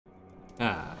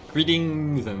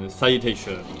Greetings and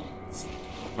salutations.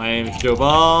 My name is Joe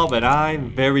Bob, and I'm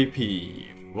very peeved.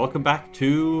 Welcome back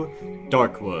to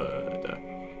Darkwood.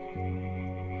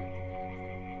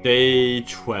 Day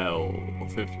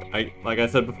 12. Like I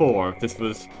said before, if this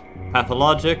was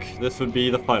pathologic, this would be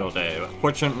the final day. But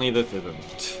fortunately, this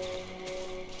isn't.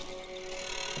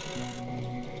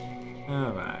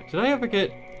 Alright, did I ever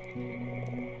get...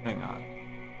 Hang on.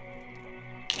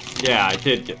 Yeah, I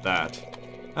did get that.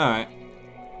 Alright.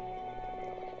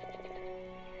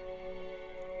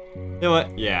 You know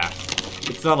what? Yeah.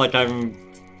 It's not like I'm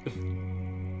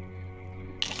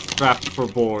strapped for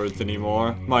boards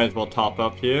anymore. Might as well top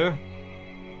up here.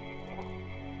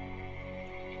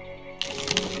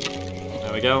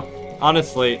 There we go.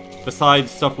 Honestly, besides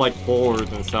stuff like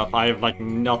boards and stuff, I have like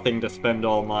nothing to spend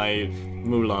all my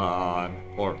moolah on.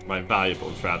 Or my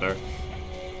valuables, rather.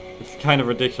 It's kind of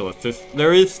ridiculous.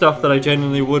 There is stuff that I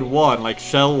genuinely would want, like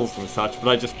shells and such, but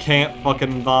I just can't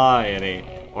fucking buy any.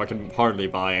 Or I can hardly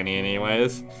buy any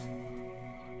anyways.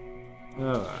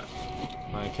 Alright.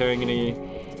 Am I carrying any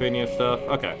extraneous stuff?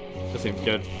 Okay. This seems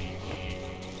good.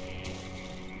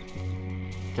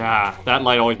 Gah, that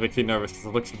light always makes me nervous because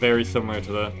it looks very similar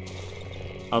to the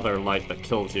other light that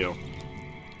kills you.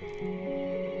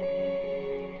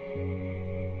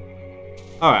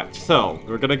 Alright, so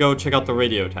we're gonna go check out the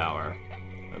radio tower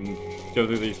and go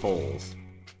through these holes.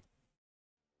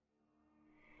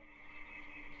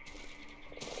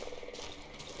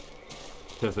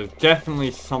 Because there's definitely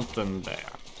something there.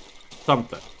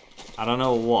 Something. I don't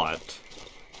know what.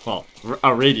 Well,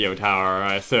 a radio tower,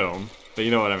 I assume. But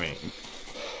you know what I mean.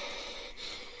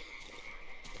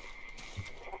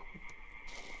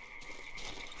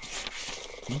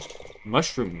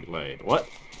 Mushroom glade. What?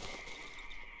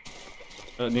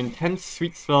 An intense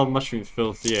sweet smell of mushrooms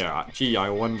fills the air. Gee,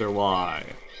 I wonder why.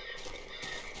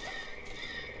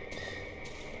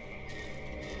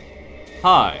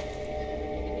 Hi.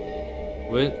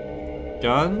 With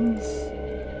guns?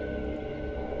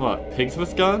 What, pigs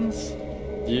with guns?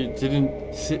 You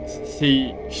didn't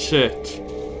see shit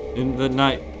in the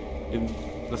night, in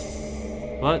the...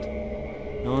 What?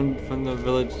 No one from the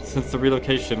village since the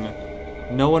relocation.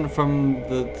 No one from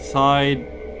the side...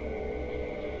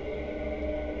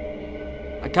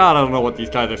 God, I don't know what these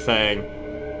guys are saying.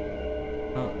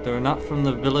 Oh, they're not from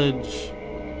the village.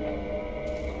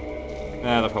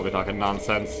 They're probably talking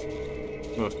nonsense.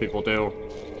 Most people do.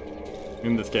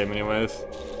 In this game anyways.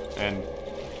 And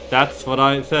that's what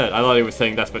I said. I thought he was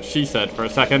saying that's what she said for a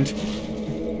second.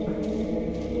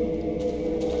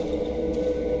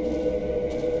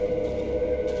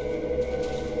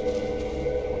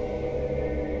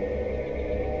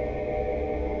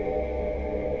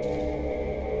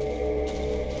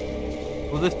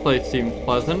 Well, this place seems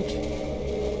pleasant.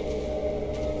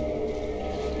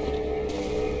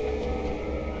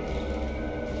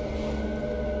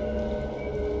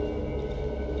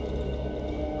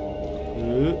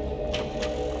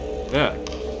 Yeah.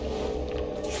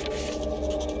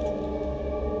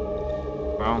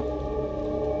 Well.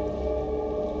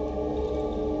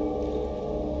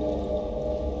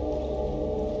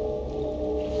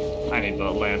 I need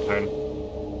the lantern.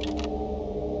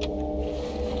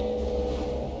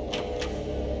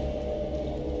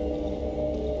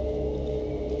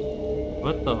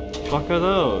 What the fuck are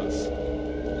those?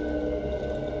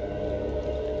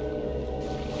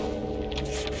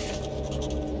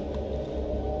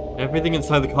 Everything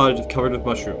inside the cottage is covered with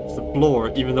mushrooms. The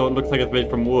floor, even though it looks like it's made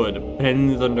from wood,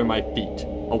 bends under my feet.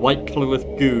 A white colorless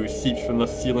goo seeps from the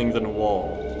ceilings and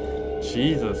walls.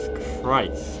 Jesus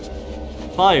Christ.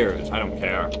 Pliers, I don't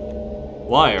care.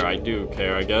 Wire, I do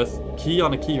care, I guess. Key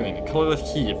on a keyring. A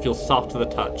colorless key, it feels soft to the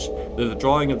touch. There's a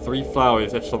drawing of 3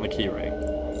 flowers etched on the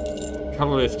keyring.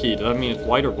 Colorless key, does that mean it's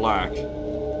white or black?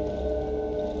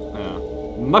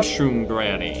 Mushroom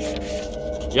granny.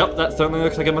 Yep, that certainly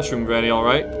looks like a mushroom granny,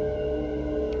 alright.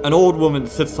 An old woman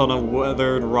sits on a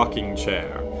weathered rocking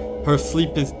chair. Her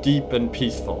sleep is deep and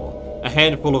peaceful. A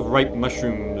handful of ripe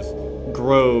mushrooms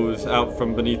grows out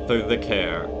from beneath her thick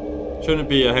hair. Shouldn't it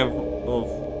be a handful of...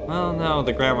 Well, no,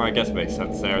 the grammar I guess makes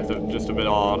sense there. It's just a bit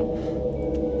odd.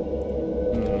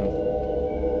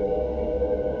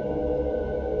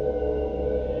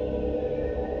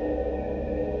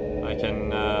 I can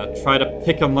try to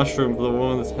pick a mushroom from the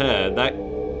woman's head.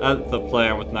 That's a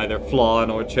plan with neither flaw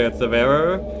nor chance of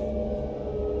error.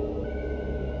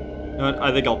 You know what?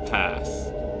 I think I'll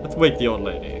pass. Let's wake the old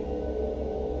lady.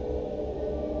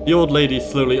 The old lady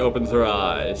slowly opens her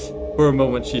eyes. For a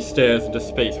moment she stares into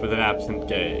space with an absent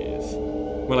gaze.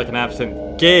 More like an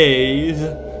absent gaze.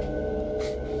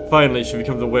 Finally she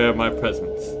becomes aware of my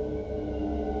presence.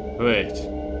 Wait.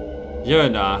 You're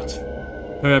not.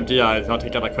 Her empty eyes now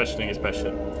take on a questioning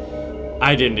expression.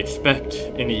 I didn't expect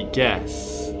any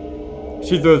guess.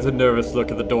 She throws a nervous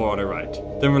look at the door on her right,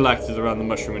 then relaxes around the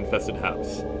mushroom-infested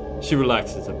house. She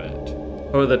relaxes a bit.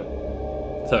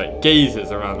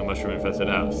 Gazes around the mushroom-infested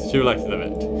house. She relaxes a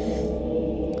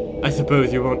bit. I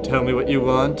suppose you won't tell me what you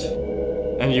want?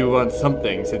 And you want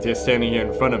something since you're standing here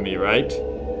in front of me, right?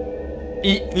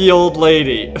 Eat the old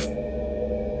lady.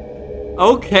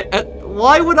 Okay,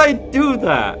 why would I do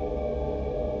that?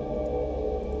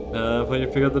 When you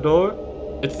pick up the door?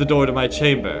 It's the door to my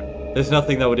chamber. There's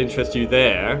nothing that would interest you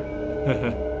there.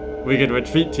 We can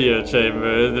retreat to your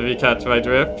chambers if you catch my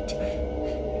drift.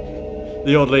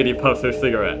 The old lady puffs her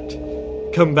cigarette.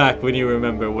 Come back when you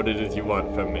remember what it is you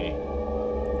want from me.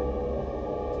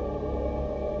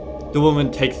 The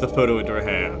woman takes the photo into her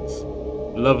hands.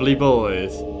 Lovely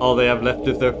boys. All they have left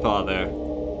is their father.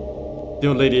 The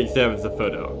old lady examines the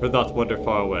photo. Her thoughts wander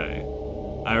far away.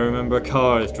 I remember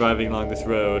cars driving along this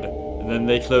road, and then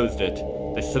they closed it.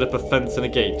 They set up a fence and a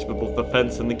gate, but both the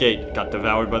fence and the gate got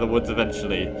devoured by the woods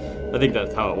eventually. I think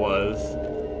that's how it was.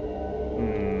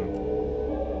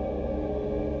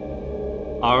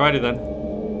 Alrighty then.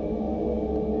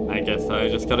 I guess I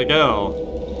just gotta go.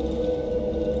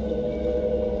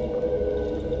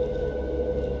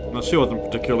 Well, she wasn't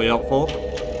particularly helpful.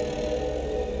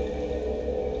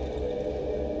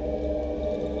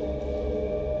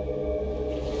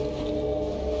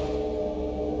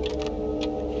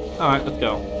 Alright, let's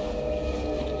go.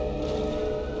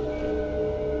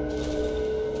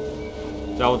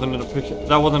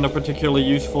 That wasn't a particularly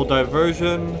useful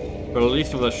diversion, but at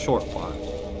least it was a short one.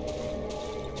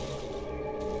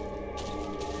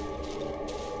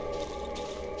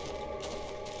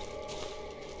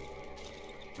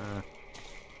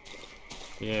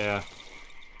 Yeah.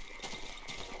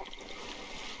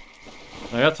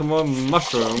 I got some more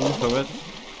mushrooms from it.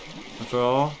 After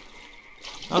all.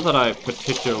 Not that I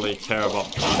particularly care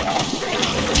about.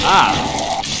 Ah!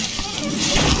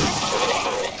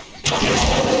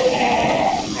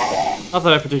 Not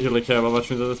that I particularly care about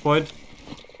mushrooms at this point.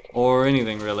 Or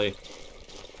anything, really.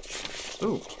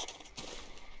 Ooh.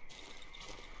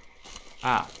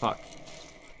 Ah, fuck.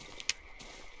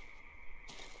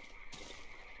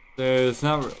 There's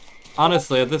not...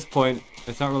 Honestly, at this point,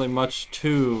 there's not really much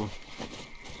to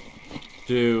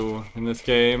do in this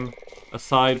game.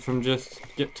 Aside from just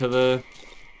get to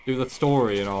do the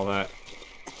story and all that.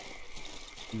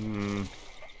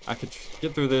 I could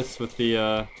get through this with the,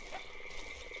 I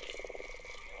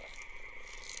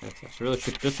should really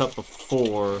pick this up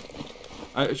before...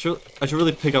 I should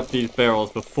really pick up these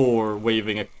barrels before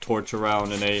waving a torch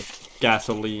around in a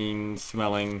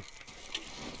gasoline-smelling...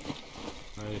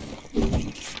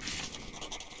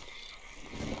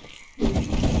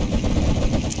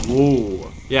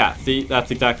 Whoa. Yeah, see, that's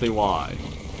exactly why.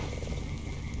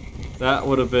 That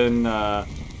would have been,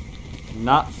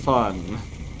 not fun.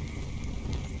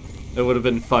 It would have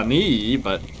been funny,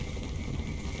 but...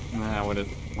 Nah, what as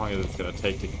long as it's gonna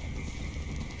take to...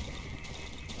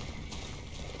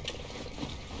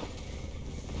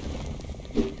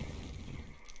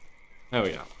 There we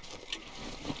go.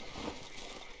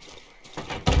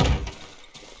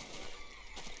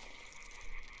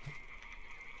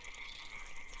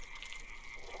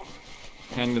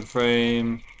 Handgun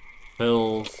frame,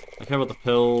 pills. I care about the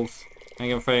pills.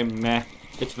 Handgun frame, meh.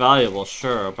 It's valuable,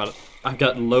 sure, but I've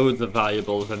got loads of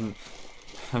valuables and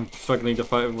I'm struggling to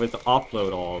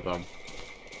offload all of them.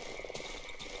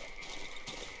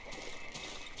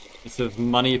 This is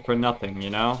money for nothing, you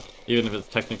know? Even if it's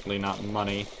technically not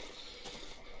money.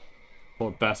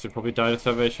 Poor bastard probably died of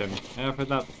starvation. Yeah, I've heard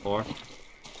that before.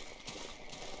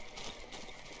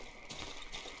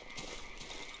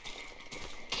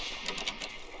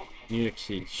 Need a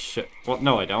key. Shit. Well,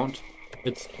 no, I don't.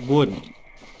 It's wooden.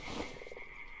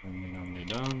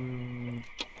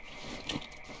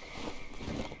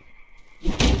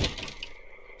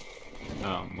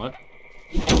 What?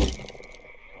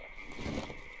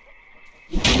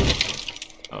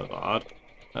 That was odd.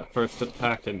 That first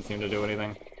attack didn't seem to do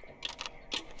anything.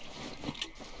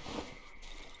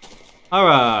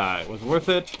 Alright, was worth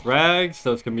it. Rags,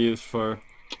 those can be used for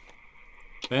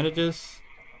bandages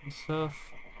and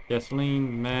stuff.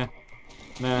 Gasoline, meh.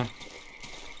 Meh.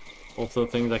 Also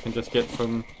things I can just get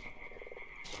from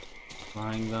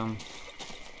buying them.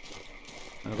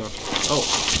 Another. Oh!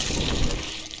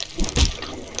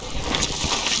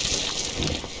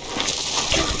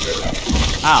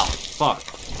 Ow! Fuck.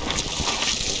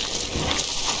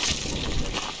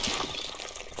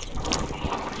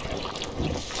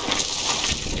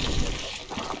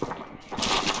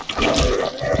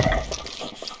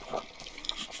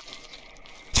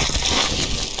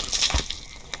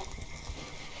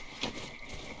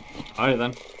 Alright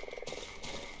then.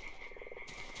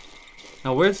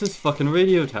 Now where's this fucking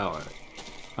radio tower?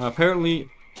 Apparently,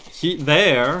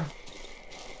 there.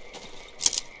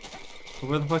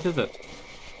 Where the fuck is it?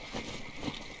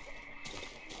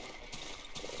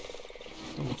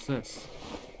 Oh, what's this?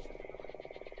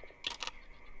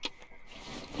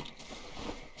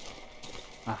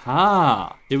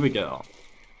 Aha! Here we go.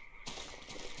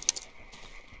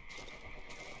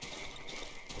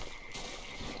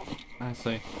 I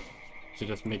see. Should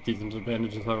just make these into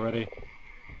bandages already.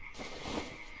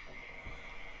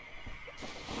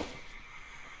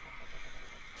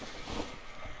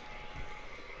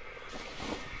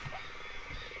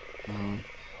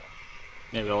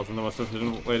 Maybe that wasn't the most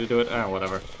efficient way to do it. Ah,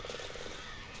 whatever.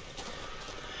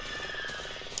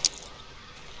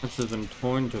 This has been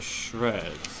torn to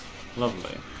shreds.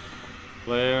 Lovely.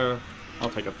 Flare. I'll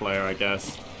take a flare, I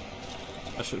guess.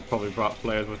 I should have probably brought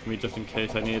flares with me just in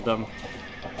case I needed them.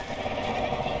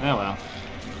 Oh well.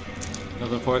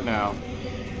 Nothing for it now.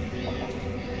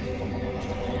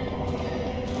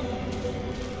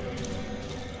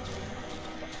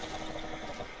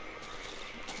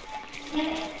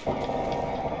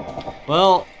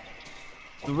 Well,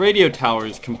 the radio tower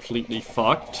is completely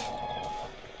fucked.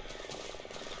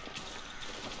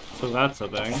 So that's a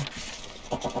thing.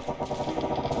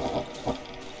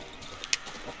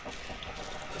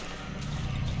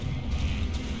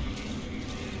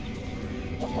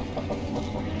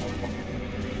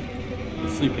 They're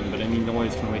sleeping, but any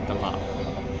noise can wake them up.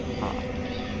 Huh.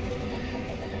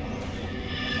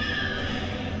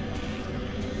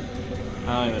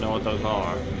 I don't even know what those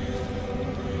are.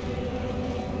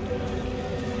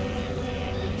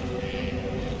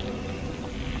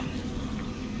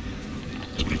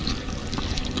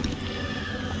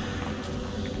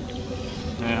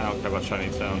 I don't care about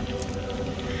shining stone.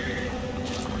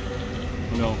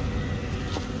 No.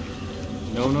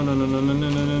 No, no, no, no, no, no, no, no,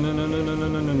 no, no, no, no,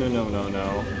 no, no, no, no, no,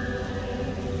 no.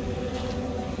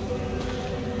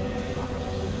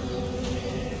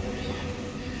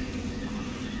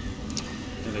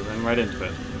 And they ran right into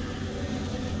it.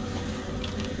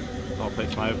 I'll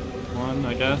place my one,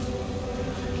 I guess.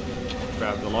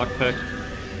 Grab the lockpick.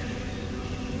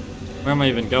 Where am I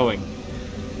even going?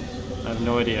 I have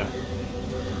no idea.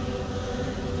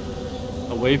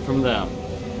 Away from them.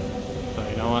 So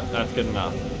you know what? That's good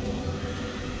enough.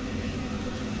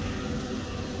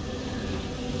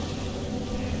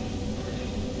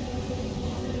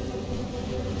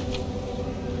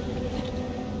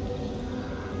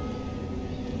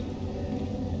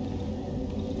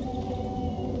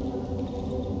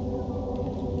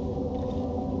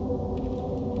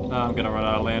 I'm gonna run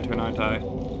out of lantern, aren't I?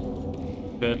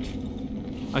 Shit.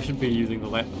 I should be using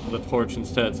the torch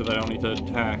instead so that I don't need to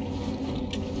attack.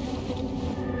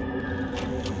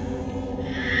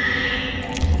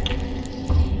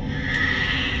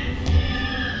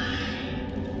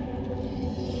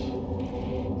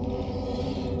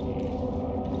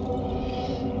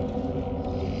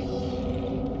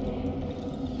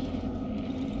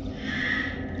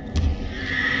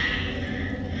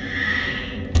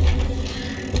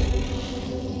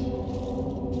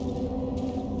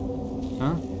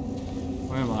 Huh?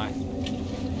 Where am I?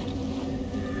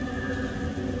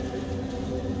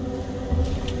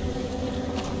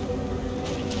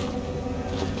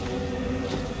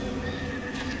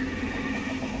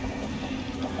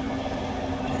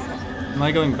 Am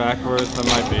I going backwards? I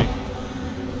might be.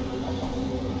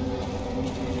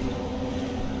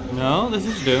 No, this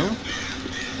is new.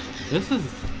 This is,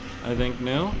 I think,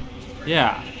 new.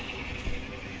 Yeah.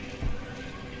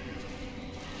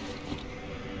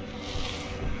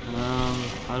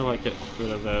 How do I get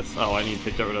rid of this? Oh, I need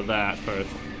to get rid of that first.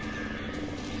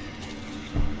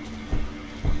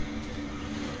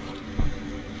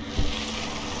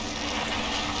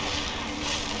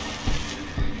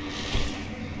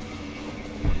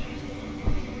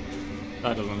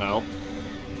 That doesn't help.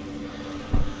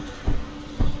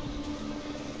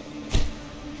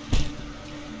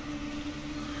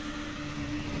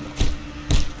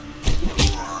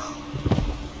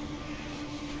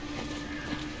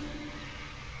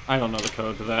 I don't know the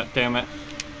code to that, damn it.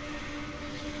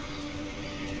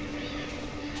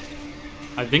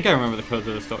 I think I remember the code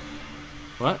to the store.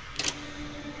 What?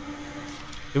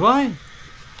 Do I?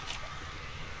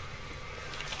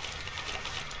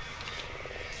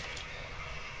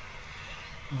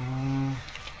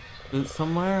 Is it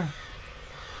somewhere?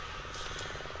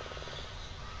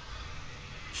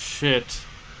 Shit.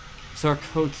 Is there a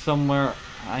code somewhere?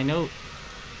 I know.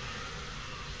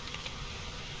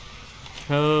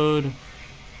 Code.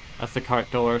 That's the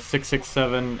cart door.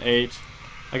 6678.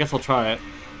 I guess I'll try it.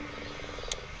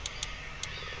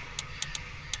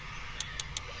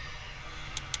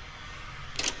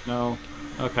 No.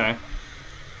 Okay.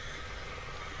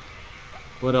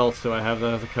 What else do I have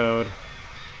that as a code?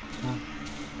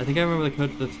 I think I remember the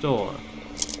code to this door.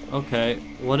 Okay,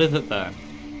 what is it then?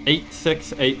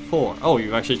 8684. Oh,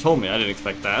 you actually told me. I didn't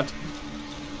expect that.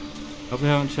 Hope they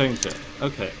haven't changed it.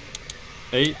 Okay.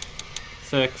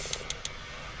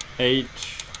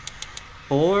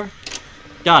 8684.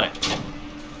 Got it.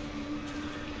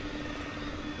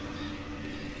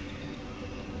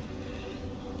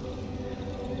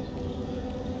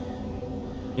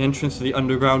 The entrance to the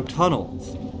underground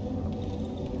tunnels.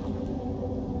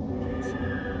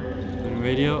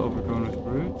 Radio overgrown with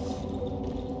roots.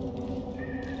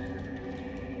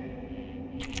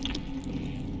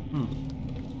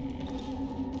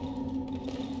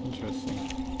 Interesting.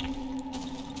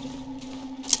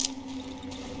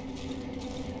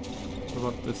 What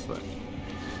about this way?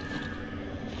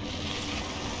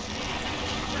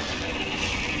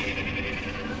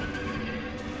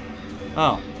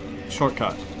 Oh,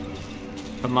 shortcut.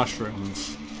 The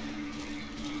mushrooms.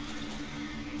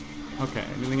 Okay,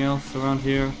 anything else around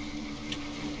here?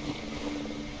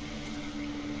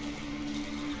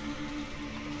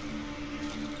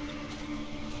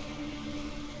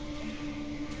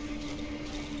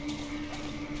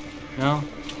 No?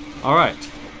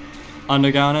 Alright.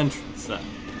 Underground entrance then.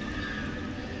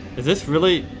 Is this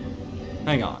really...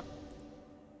 Hang on.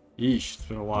 Yeesh, it's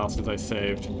been a while since I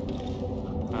saved.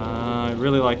 I'd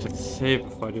really like to save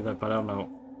before I do that, but I don't know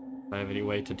if I have any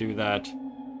way to do that.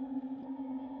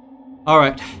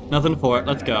 Alright, nothing for it.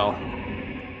 Let's go.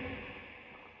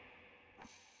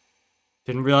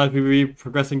 Didn't realize we'd be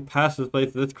progressing past this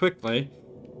place this quickly.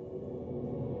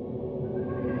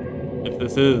 If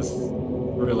this is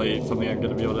really something I'm going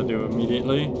to be able to do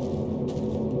immediately.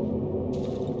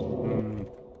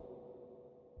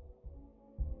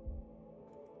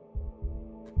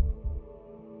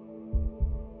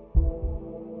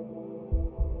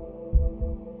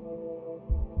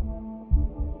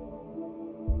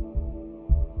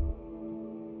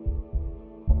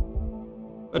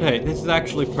 But hey, this is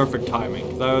actually perfect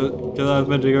timing, because I was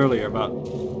mentioning earlier about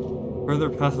further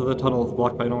past of the tunnel is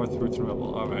blocked by enormous roots and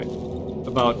rubble. Alright.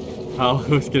 About how it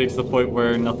was getting to the point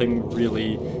where nothing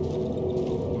really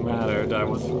mattered. I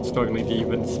was struggling to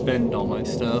even spend all my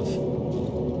stuff.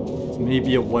 It's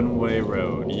maybe a one-way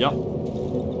road. Yup.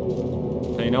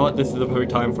 So you know what? This is the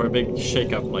perfect time for a big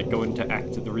shake-up, like go into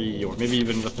Act 3, or maybe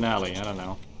even the finale. I don't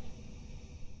know.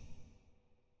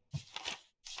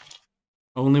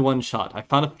 Only one shot. I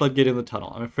found a floodgate in the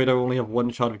tunnel. I'm afraid I only have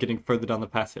one shot of getting further down the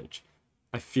passage.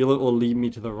 I feel it will lead me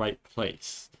to the right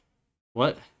place.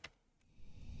 What?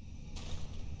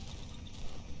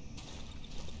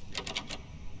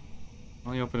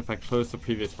 Only open if I close the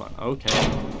previous one.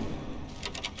 Okay.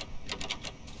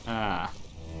 Ah.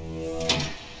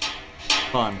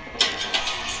 Fun.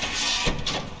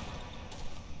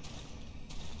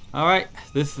 Alright,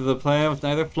 this is a plan with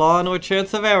neither flaw nor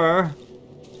chance of error.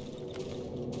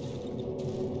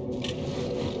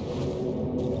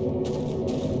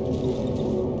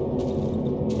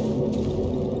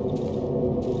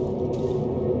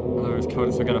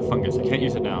 I got a fungus. I can't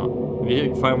use it now. Maybe I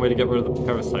can find a way to get rid of the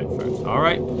parasite first.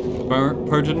 Alright.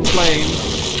 Purge it in flames.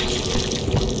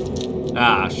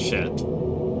 Ah, shit.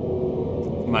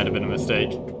 Might have been a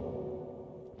mistake.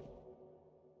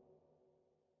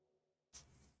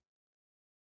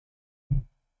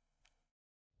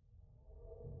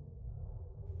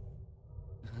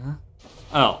 Huh?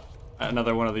 Oh.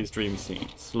 Another one of these dream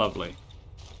scenes. Lovely.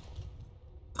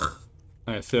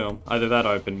 I assume. Either that or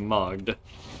I've been mugged.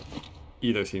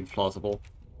 Either seems plausible.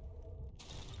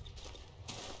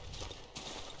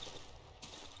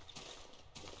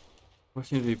 What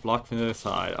seems to be blocked from the other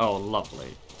side? Oh, lovely.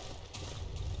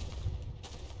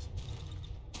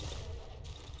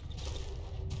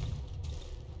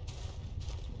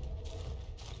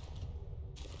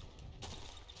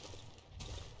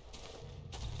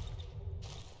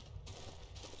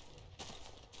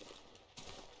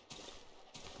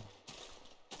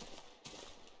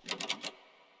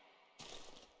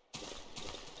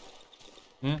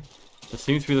 Yeah, it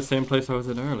seems to be the same place I was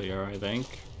in earlier, I think.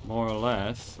 More or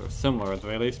less, or similar at the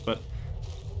very least, but...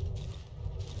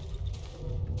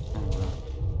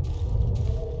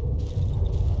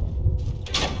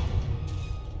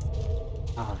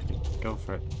 Ah, I can go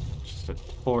for it. Just a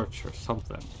torch or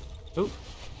something. Ooh,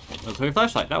 military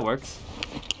flashlight, that works.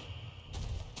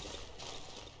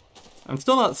 I'm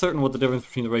still not certain what the difference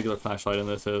between the regular flashlight and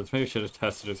this is. Maybe I should have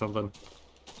tested or something.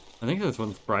 I think this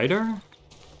one's brighter?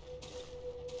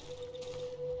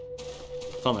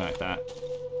 Something like that.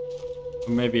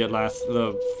 Maybe it lasts,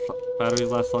 the batteries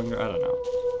last longer, I don't know.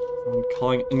 I'm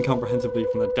calling incomprehensibly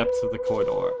from the depths of the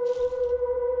corridor.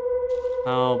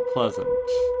 How pleasant.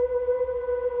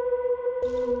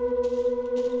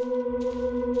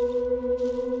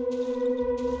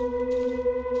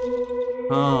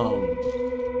 Come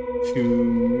to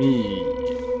me.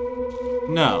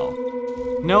 No.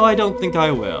 No, I don't think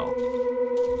I will.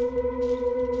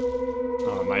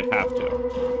 Oh, I might have to.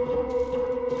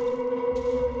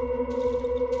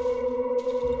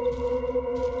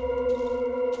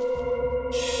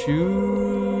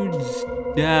 Shoots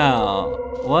down.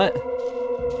 What?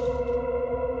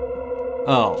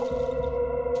 Oh.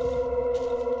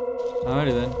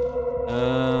 Alrighty then.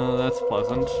 That's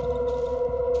pleasant.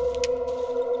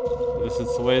 This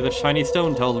is the way the shiny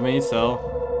stone tells me, so...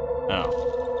 Oh.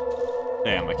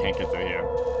 Damn, I can't get through here.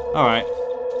 Alright.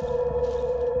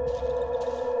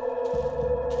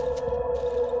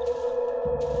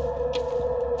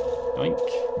 Yoink.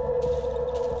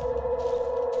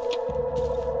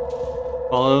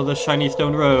 Follow the shiny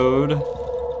stone road.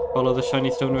 Follow the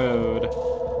shiny stone road.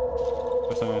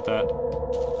 Or something like that.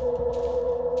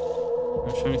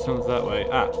 The shiny stone's that way.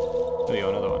 Ah, there you go,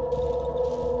 another one.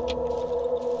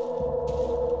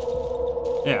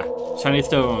 Yeah, shiny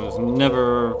stones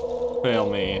never fail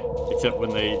me, except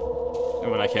when I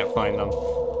can't find them.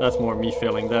 That's more me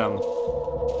failing them.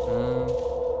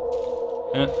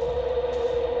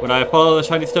 When I follow the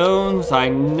shiny stones, I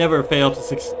never fail to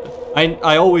succeed.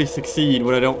 I always succeed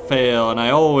when I don't fail, and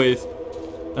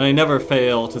I never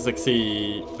fail to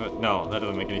succeed. No, that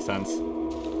doesn't make any sense.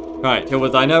 Right, it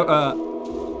was I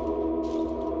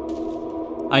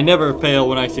never fail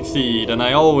when I succeed, and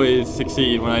I always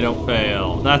succeed when I don't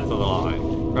fail. That's the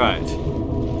line. Right.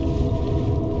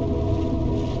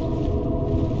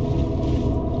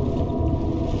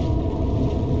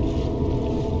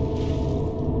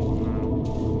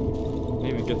 Can I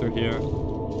even get through here?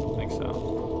 I think so.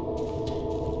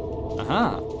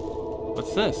 Aha!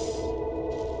 What's this?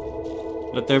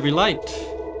 Let there be light.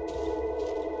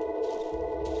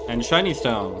 And shiny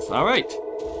stones. Alright.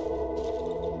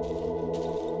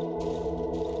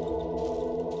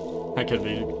 I could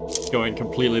be going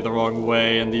completely the wrong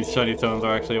way, and these shiny stones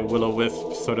are actually a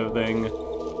will-o-wisp sort of thing.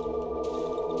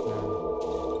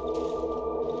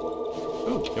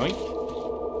 Ooh, yoink.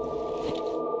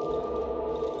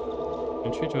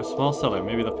 Entry to a small cellar,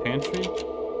 maybe the pantry?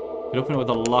 You can open it with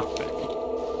a lockpick.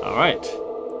 Alright.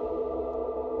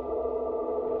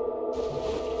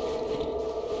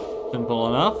 Simple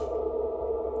enough.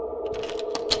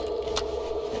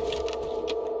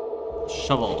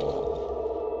 Shovel.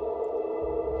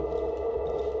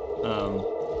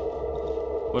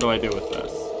 What do I do with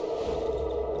this?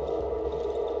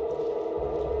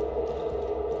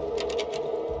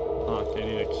 Oh, okay, I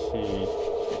need a key.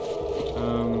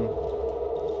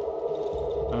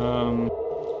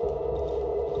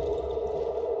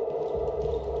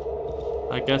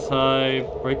 I guess I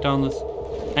break down this...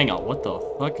 Hang on, what the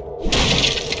fuck?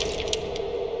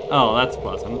 Oh, that's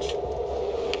pleasant.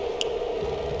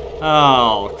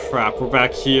 Oh, crap, we're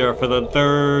back here for the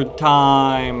third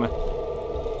time.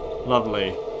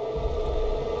 Lovely.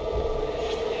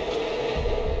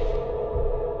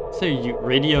 Say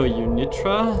radio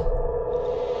Unitra?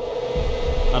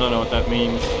 I don't know what that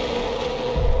means.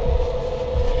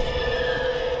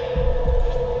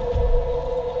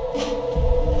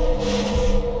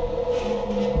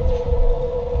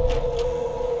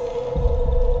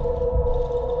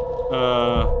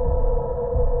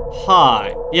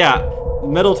 Hi. Yeah,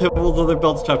 metal tables with their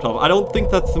belts strapped on. I don't think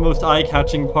that's the most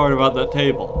eye-catching part about that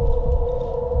table.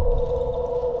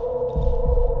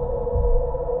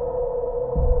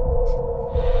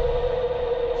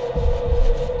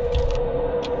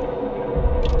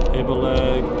 Table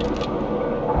leg.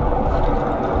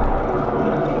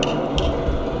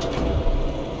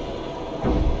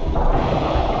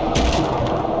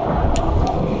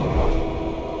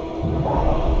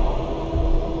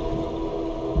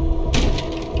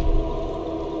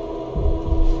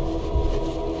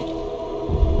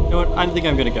 I think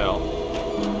I'm gonna go.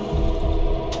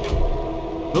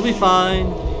 We'll be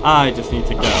fine. I just need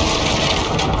to go.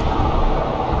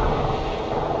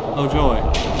 Oh joy.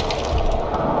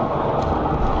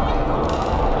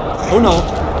 Oh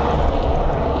no.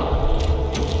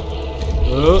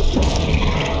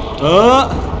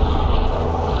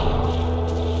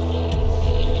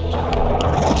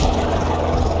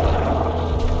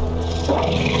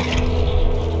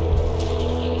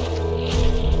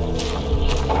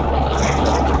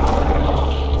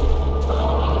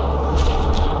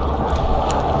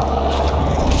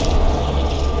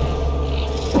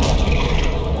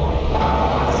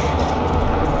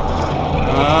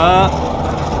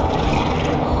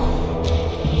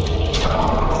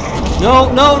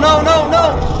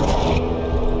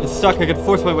 stuck, I could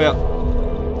force my way up.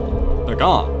 They're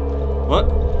gone. What?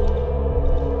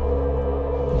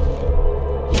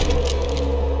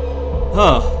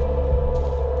 Huh.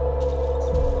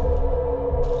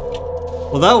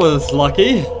 Well, that was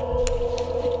lucky.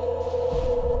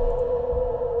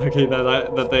 Okay,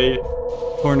 that they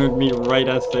cornered me right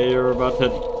as they were about to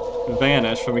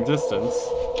vanish from existence.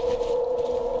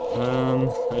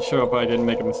 I sure hope I didn't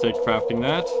make a mistake crafting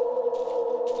that.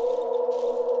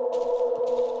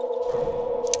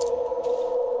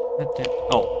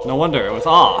 Oh, no wonder, it was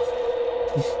off.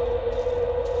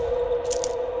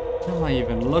 What am I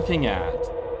even looking at?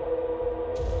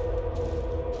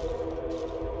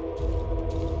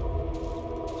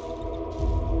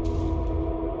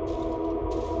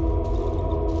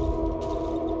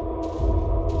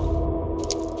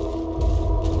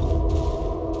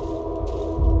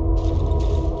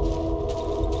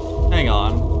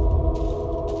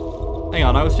 Hang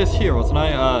on, I was just here, wasn't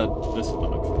I? This doesn't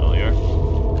look familiar.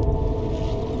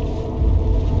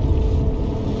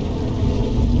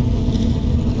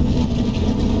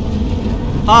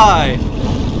 Hi!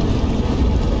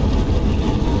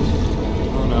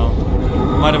 Oh no.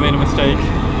 Might have made a mistake.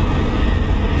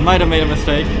 Might have made a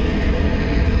mistake.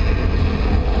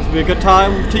 This would be a good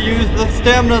time to use the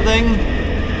stamina thing.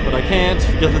 But I can't,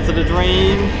 because it's in a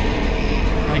dream.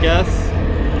 I guess.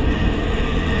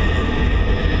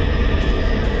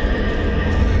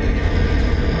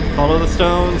 Follow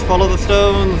the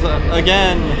stones,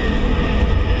 again.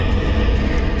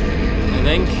 I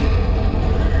think.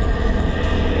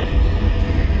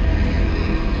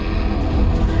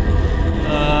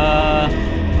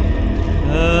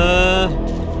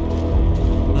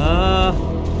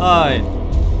 Hi.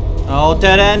 Oh,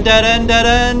 dead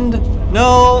end.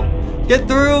 No! Get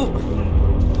through!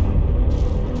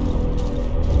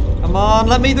 Come on,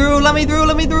 let me through!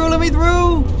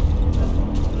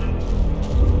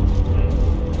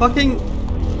 Fucking...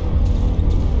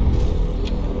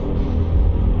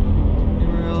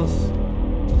 Anywhere else?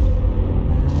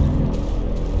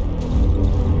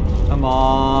 Come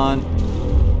on.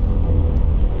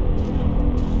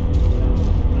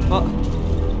 What?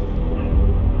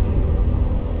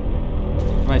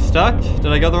 Am I stuck?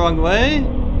 Did I go the wrong way?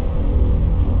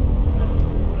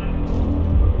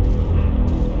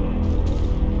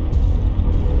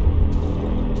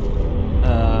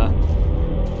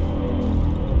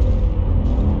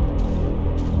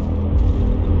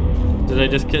 Did I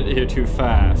just get here too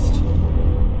fast?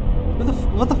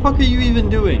 What the fuck are you even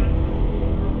doing?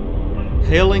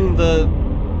 Hailing the...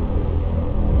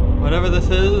 whatever this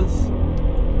is?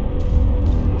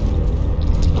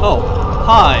 Oh,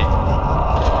 hi!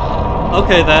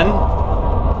 Okay then.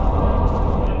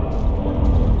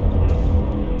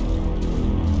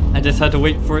 I just had to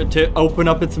wait for it to open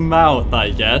up its mouth, I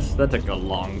guess. That took a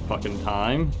long fucking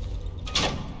time.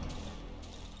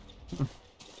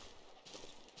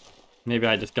 Maybe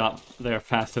I just got there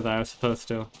faster than I was supposed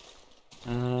to.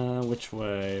 Which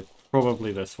way?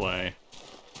 Probably this way.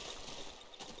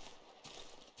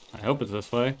 I hope it's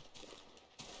this way.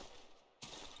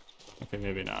 Okay,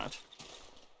 maybe not.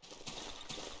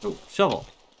 Oh, shovel.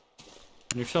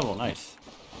 New shovel, nice.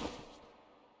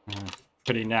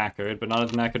 Pretty knackered, but not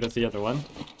as knackered as the other one.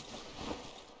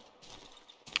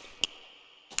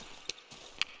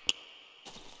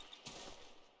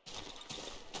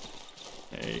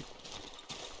 Hey.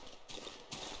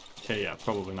 Okay, yeah,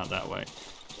 probably not that way.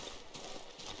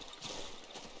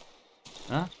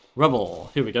 Huh?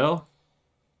 Rubble. Here we go.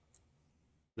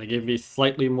 They gave me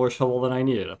slightly more shovel than I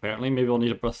needed, apparently. Maybe I'll need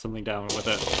to brush something down with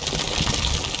it.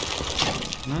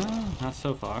 No, not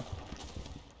so far.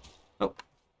 Oh.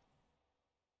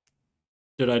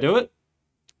 Did I do it?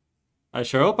 I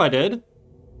sure hope I did.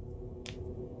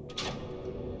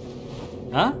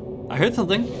 Huh? I heard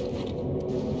something.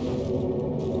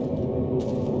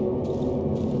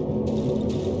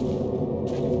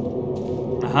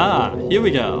 Aha, here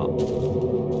we go.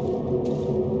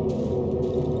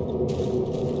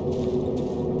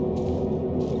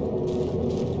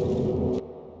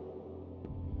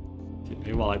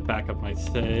 Okay, while I back up my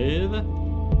save.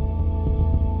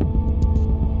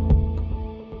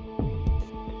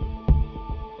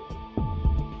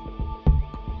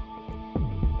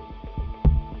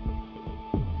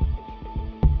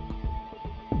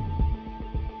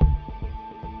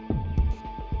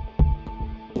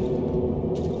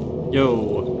 Yo,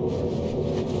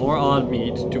 more odd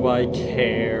meat, do I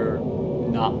care?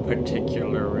 Not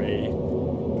particularly.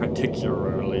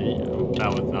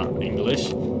 That was not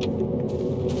English.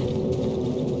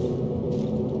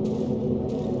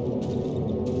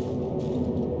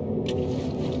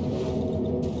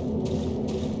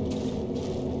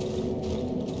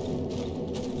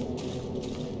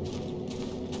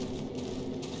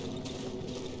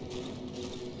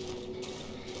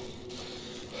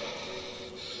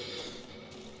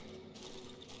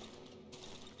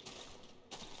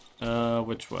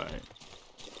 which way?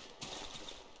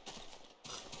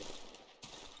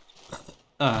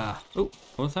 Oh, what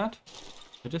was that?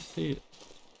 I just see...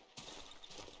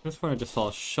 Just when I just saw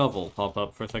a shovel pop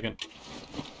up for a second.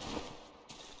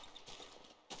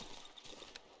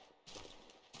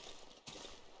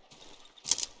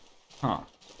 Huh.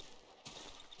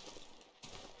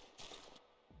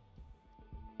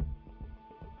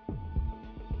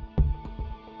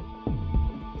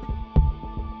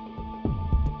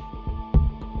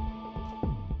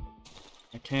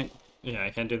 I can't... Yeah,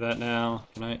 I can't do that now.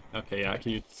 Can I? Okay, yeah, I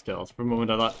can use skills. For a moment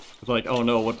I thought, I was like, oh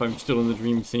no, what if I'm still in the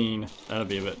dream scene? That'd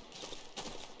be a bit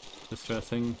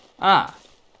distressing. Ah!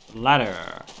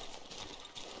 Ladder!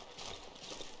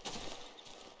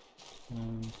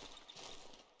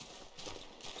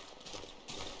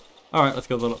 Alright, let's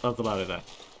go up the ladder then.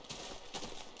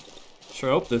 Sure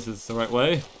hope this is the right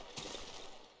way.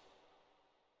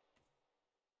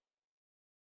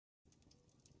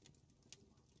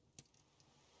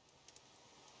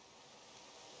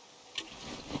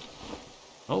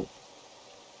 Oh.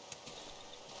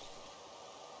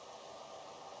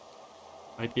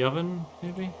 Light the oven,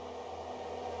 maybe?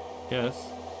 Yes.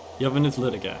 The oven is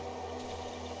lit again.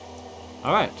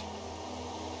 Alright.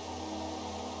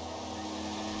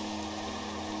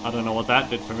 I don't know what that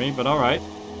did for me, but alright.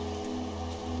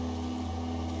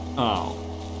 Oh.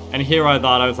 And here I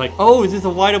thought, I was like, oh, is this a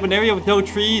wide open area with no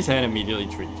trees? And immediately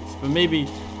trees. But maybe...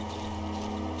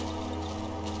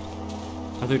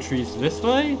 Are there trees this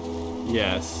way?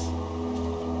 Yes.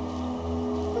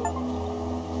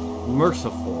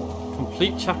 Merciful.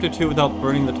 Complete chapter 2 without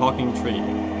burning the talking tree.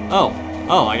 Oh.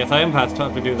 Oh, I guess I am past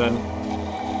chapter 2 then.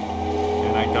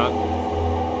 And I got...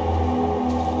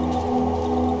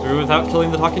 through without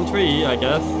killing the talking tree, I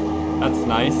guess. That's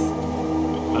nice.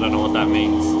 I don't know what that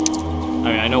means.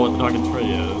 I mean, I know what the talking tree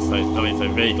is. At least I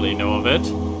vaguely know of it.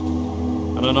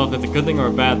 I don't know if it's a good thing or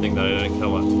a bad thing that I didn't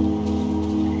kill it.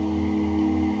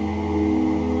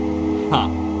 Huh.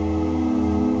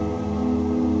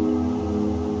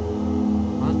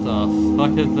 What the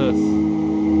fuck is this?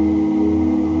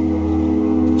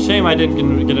 Shame I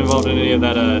didn't get involved in any of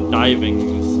that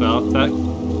diving stuff. That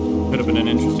could have been an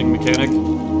interesting mechanic.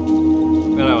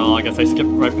 But oh well, I guess I skipped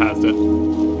right past it.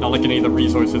 Not like any of the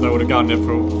resources I would have gotten it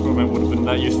from it would have been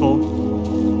that useful.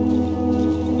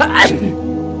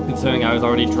 Considering I was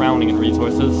already drowning in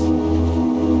resources.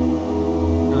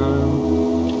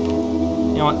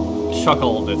 You know what? Chuck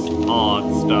all this odd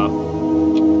stuff.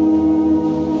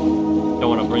 Don't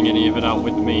want to bring any of it out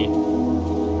with me.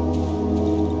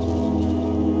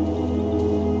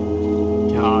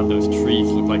 God, those trees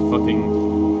look like fucking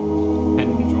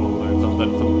tendrils or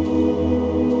something.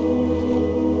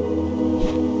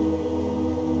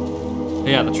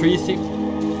 Yeah, the trees seem...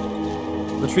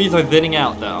 The trees are thinning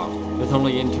out though. There's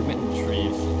only intermittent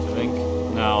trees, I think.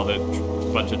 No, there's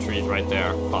a bunch of trees right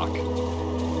there. Fuck.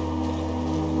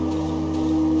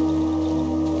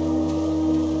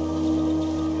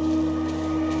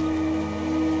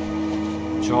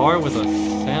 Jar with a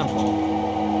sample.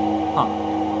 Huh.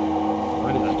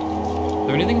 Where did that? Is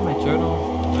there anything in my journal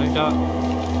that I got?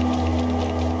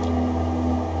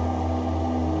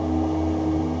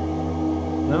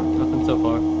 No, nothing so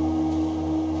far.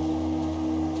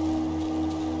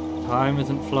 Time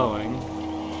isn't flowing.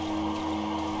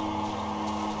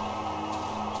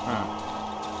 Huh.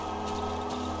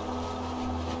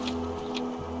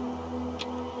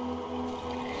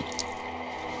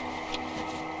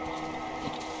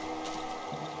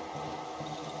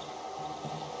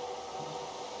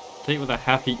 Plate with a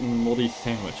half-eaten moldy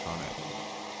sandwich on it.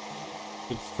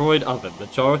 Destroyed oven. The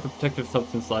jar with the protective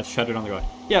substance lies shattered on the ground.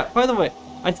 Yeah, by the way,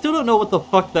 I still don't know what the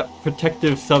fuck that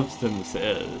protective substance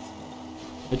is.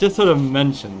 It just sort of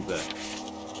mentions it.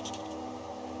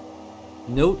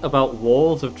 Note about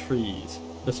walls of trees.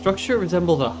 The structure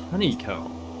resembles a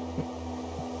honeycomb.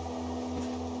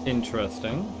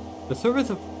 Interesting. The surface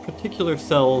of particular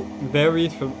cells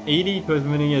varies from 80 to as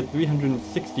many as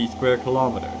 360 square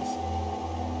kilometers.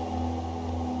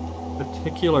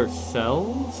 Particular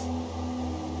cells?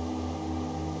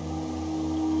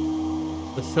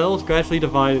 The cells gradually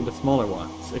divide into smaller ones.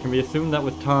 It can be assumed that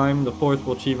with time, the forest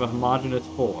will achieve a homogeneous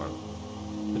form.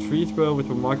 The trees grow with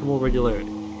remarkable regularity,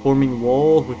 forming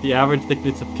walls with the average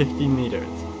thickness of 50 meters.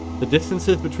 The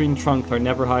distances between trunks are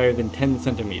never higher than 10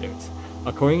 centimeters.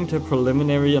 According to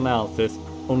preliminary analysis,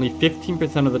 only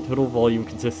 15% of the total volume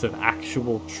consists of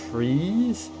actual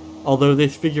trees, although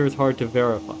this figure is hard to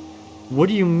verify. What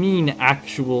do you mean,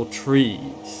 actual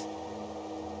trees?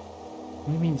 What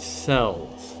do you mean,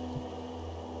 cells?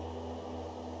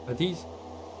 Are these...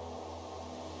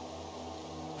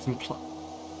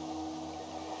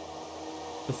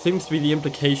 There seems to be the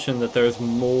implication that there's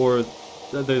more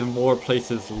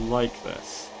places like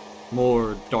this.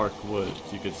 More dark woods,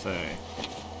 you could say.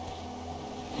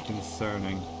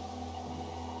 Concerning.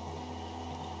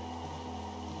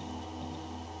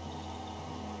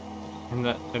 And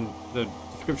the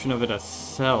description of it as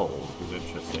cells is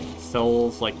interesting.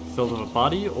 Cells like cells of a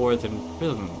body, or as in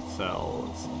prison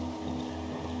cells?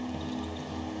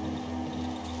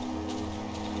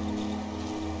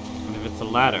 And if it's the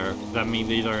latter, does that mean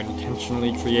these are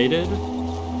intentionally created?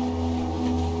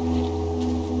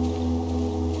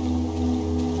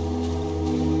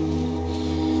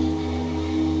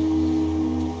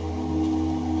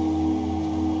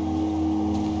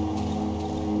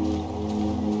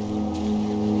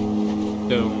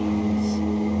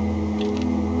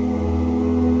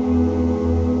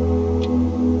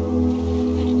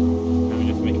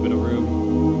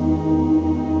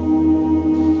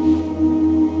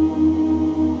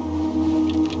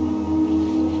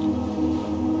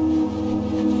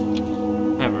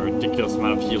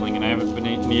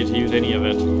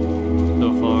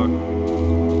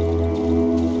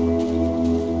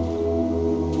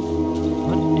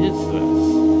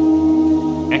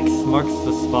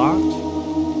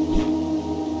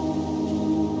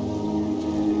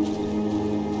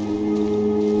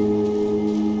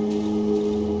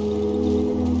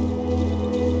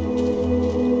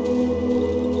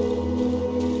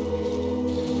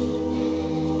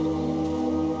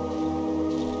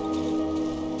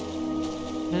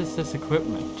 This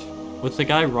equipment. Was the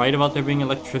guy right about there being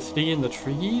electricity in the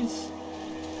trees?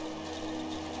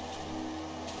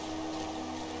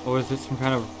 Or is this some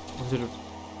kind of... was it a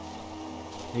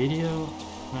radio?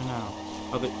 I don't know.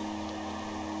 Are they...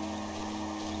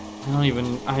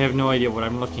 I have no idea what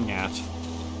I'm looking at.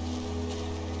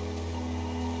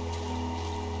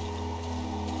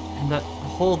 And that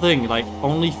whole thing, like,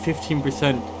 only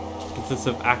 15% consists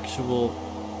of actual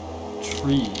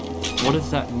trees. What does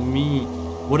that mean?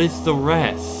 What is the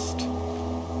rest?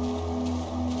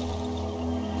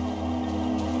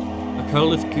 A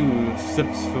colorless goo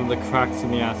sips from the cracks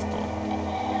in the asphalt.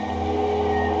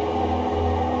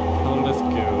 Colorless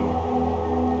goo.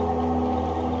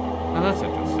 Now that's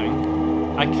interesting.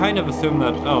 I kind of assume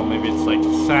that, oh, maybe it's like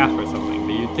sap or something,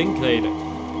 but you'd think they'd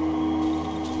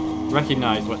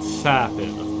recognize what sap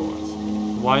is, of course.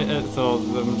 Why? So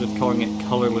them just calling it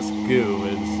colorless goo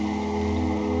is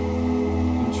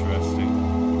interesting.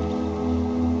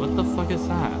 What the fuck is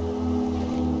that?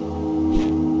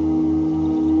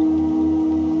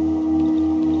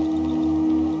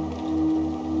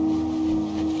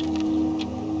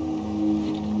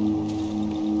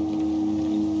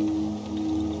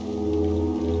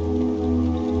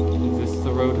 Is this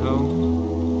the road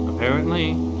home?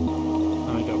 Apparently.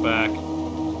 Let me go back.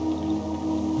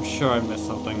 I'm sure I missed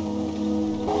something.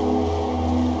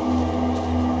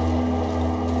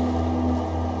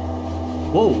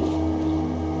 Whoa!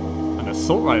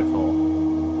 Assault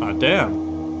rifle. Ah,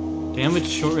 damn. Damaged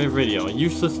shortwave radio. A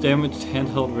useless damaged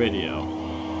handheld radio.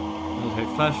 Military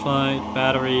flashlight,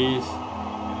 batteries,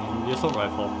 and the assault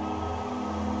rifle.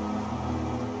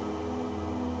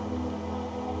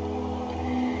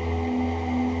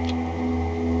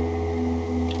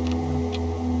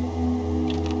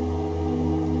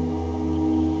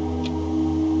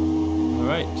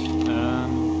 Alright.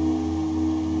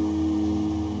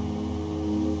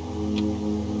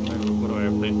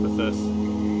 With this.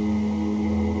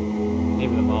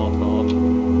 Maybe the Molotov.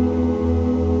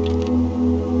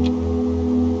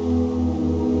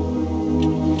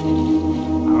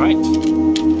 Alright.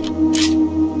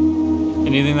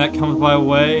 Anything that comes my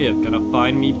way is gonna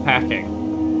find me packing.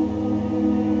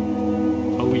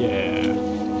 Oh yeah.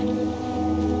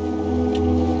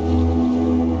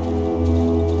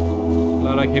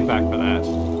 Glad I came back for that.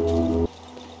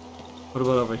 What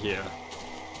about over here?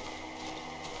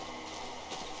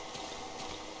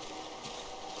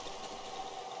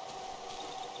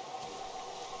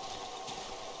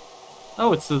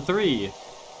 Oh, it's the three.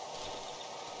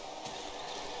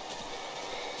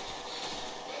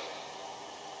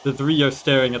 The three are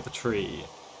staring at the tree.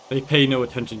 They pay no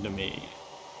attention to me.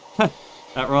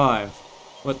 That rhymes.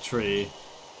 What tree?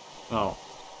 Oh,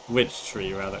 which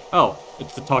tree, rather? Oh,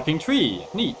 it's the talking tree.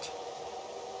 Neat.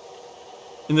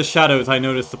 In the shadows, I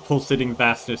notice the pulsating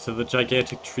vastness of the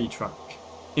gigantic tree trunk.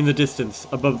 In the distance,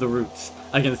 above the roots,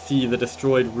 I can see the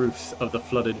destroyed roofs of the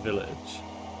flooded village.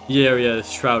 The area is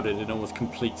shrouded in almost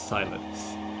complete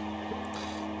silence.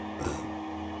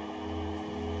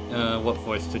 What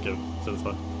voice to give to this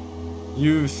one?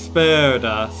 You spared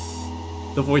us.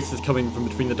 The voice is coming from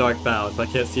between the dark boughs, but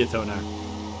I can't see its owner.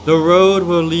 The road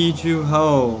will lead you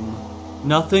home.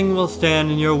 Nothing will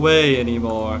stand in your way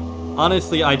anymore.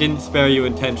 Honestly, I didn't spare you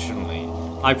intentionally.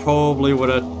 I probably would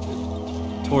have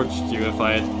torched you if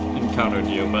I had encountered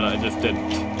you, but I just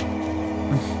didn't.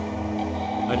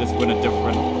 I just went in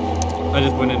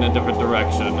a different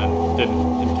direction and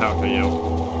didn't encounter you.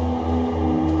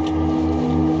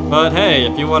 But hey,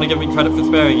 if you want to give me credit for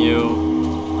sparing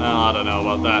you, I don't know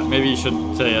about that. Maybe you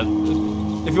should say it.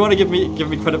 If you want to give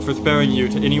me credit for sparing you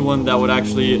to anyone that would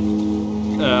actually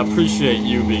appreciate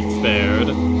you being spared,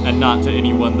 and not to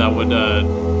anyone that would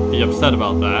be upset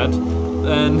about that,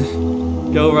 then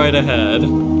go right ahead.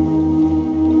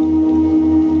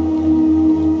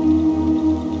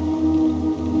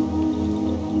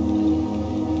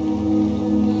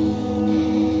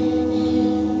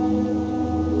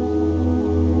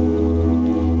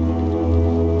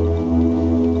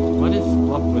 What is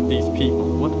up with these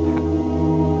people? What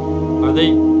are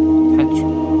they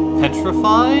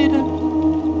petrified?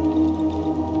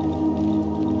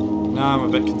 Now I'm a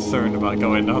bit concerned about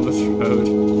going down this road.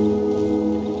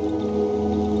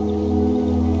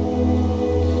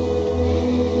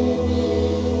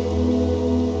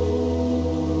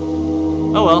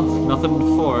 Oh well, nothing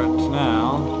for it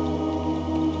now.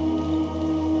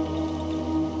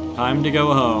 Time to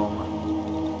go home.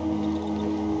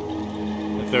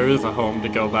 If there is a home to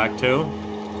go back to.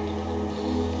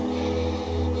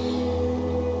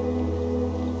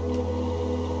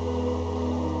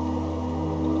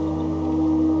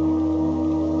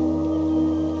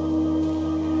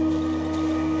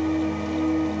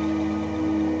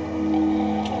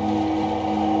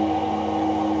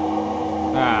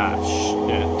 Ah,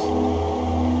 shit.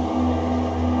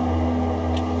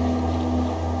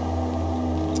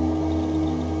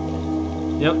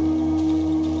 Yep.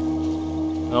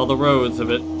 Well, the road's a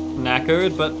bit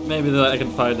knackered, but maybe that I can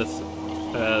find this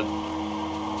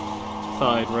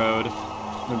side road.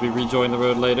 Maybe rejoin the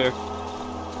road later.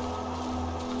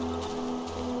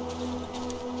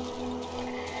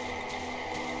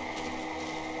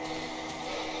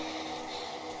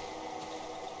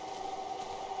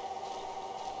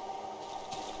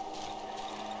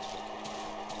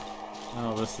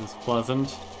 Oh, this is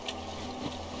pleasant.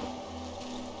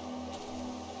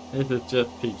 This is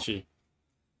just peachy.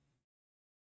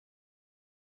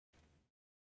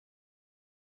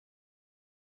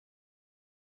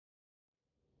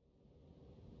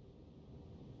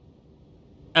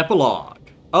 Epilogue.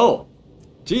 Oh!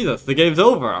 Jesus, the game's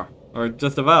over! Or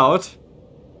just about.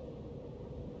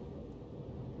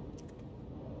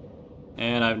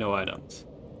 And I have no items.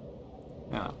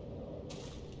 Yeah.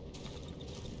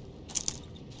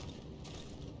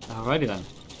 Alrighty then.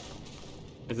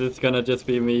 Is this gonna just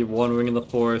be me wandering in the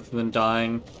forest and then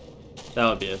dying? That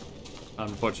would be an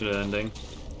unfortunate ending.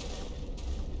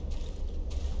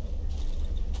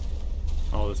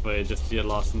 All this way just to get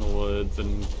lost in the woods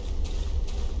and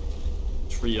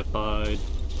treeified.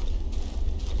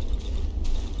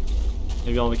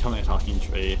 Maybe I'll become a talking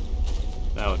tree.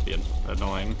 That would be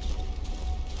annoying.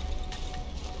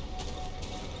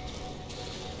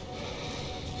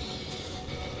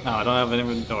 No, I don't have an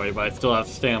inventory, but I still have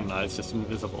stamina. It's just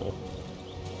invisible.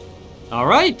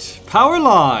 Alright! Power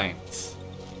lines!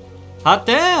 Hot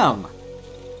damn!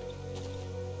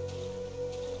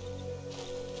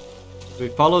 Do we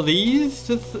follow these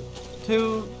to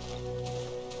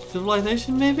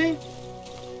civilization, maybe?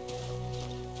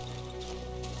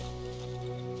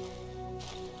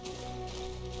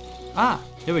 Ah,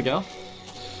 here we go.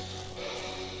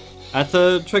 That's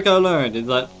a trick I learned, is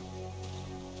that,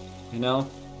 you know,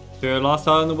 if you're lost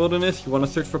out in the wilderness, you want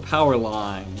to search for power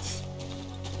lines.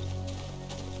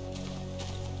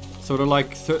 Sort of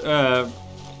like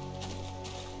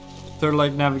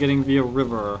navigating via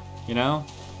river, you know?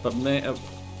 But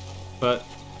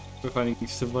we're finding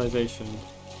civilization.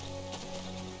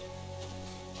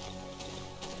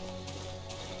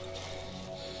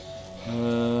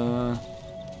 Oh,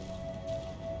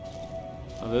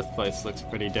 this place looks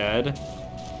pretty dead.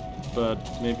 But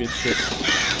maybe it's just...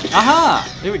 Aha!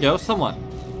 Here we go, someone.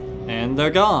 And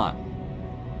they're gone.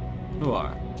 Who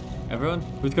are? Everyone?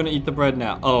 Who's gonna eat the bread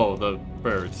now? Oh, the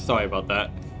birds. Sorry about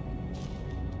that.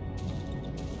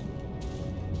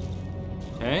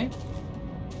 Okay.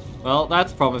 Well,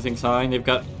 that's a promising sign. They've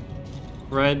got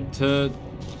bread to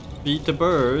feed to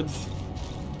birds.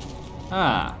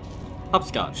 Ah.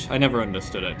 Hopscotch. I never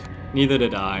understood it. Neither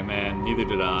did I, man. Neither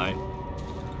did I.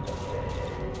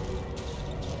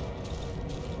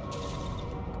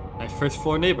 My first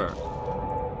floor neighbor.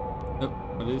 Oh,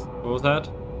 what was that?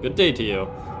 Good day to you.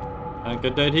 And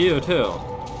good day to you, too.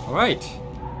 Alright.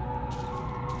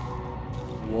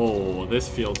 Whoa, this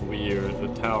feels weird. The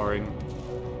towering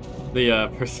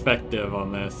the perspective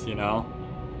on this, you know?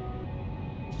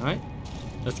 Alright,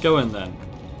 let's go in then.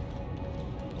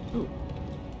 Ooh,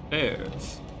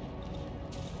 stairs.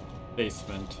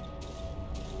 Basement.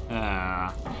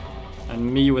 Ah,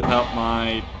 and me without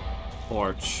my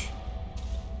torch.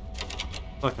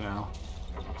 Fucking hell.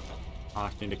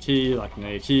 Lock need a key, lock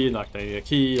need a key, lock need a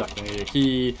key, lock need a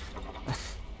key.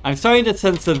 I'm starting to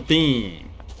sense a theme.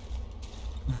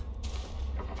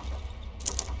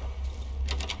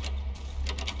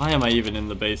 Why am I even in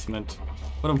the basement?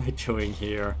 What am I doing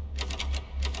here?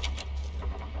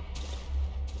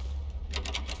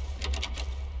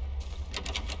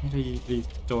 Where do these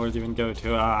doors even go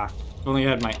to? Ah, if only I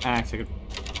had my axe, I could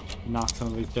knock some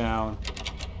of these down.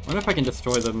 I wonder if I can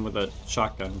destroy them with a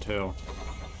shotgun too.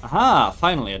 Aha!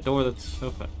 Finally, a door that's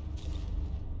open.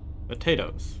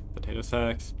 Potatoes. Potato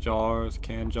sacks, jars,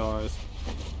 canned jars.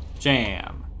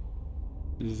 Jam.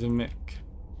 Zimic.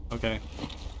 Okay.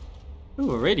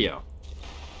 Ooh, a radio.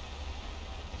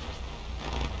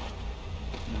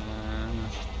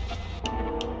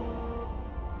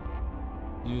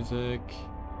 Music.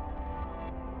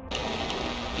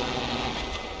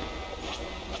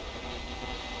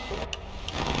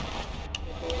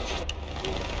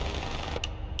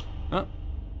 Oh,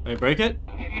 did I break it?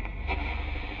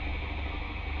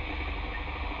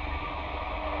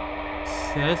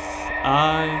 Says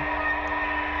I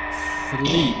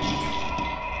sleep.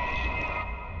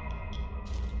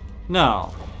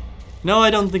 No. No, I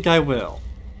don't think I will.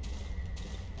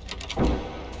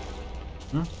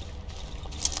 Hmm?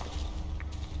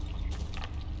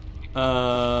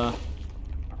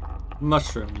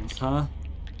 Mushrooms, huh?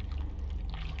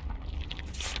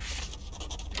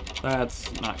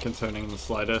 That's not concerning in the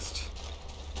slightest.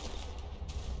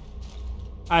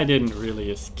 I didn't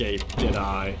really escape, did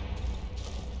I?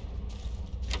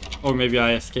 Or maybe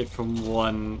I escaped from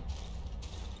one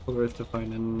forest to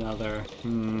find another.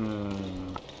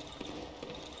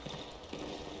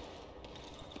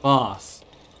 Boss.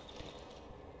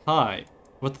 Hi.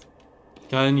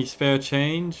 Got any spare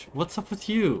change? What's up with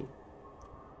you?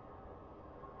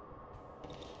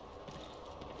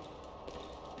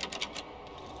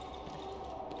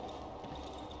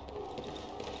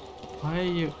 Why are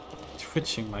you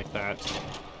twitching like that?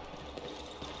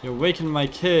 You're waking my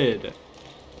kid.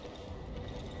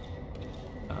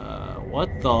 What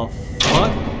the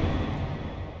fuck?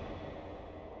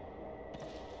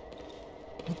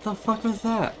 What the fuck was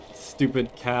that?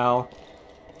 Stupid cow.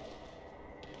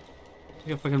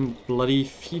 Like a fucking bloody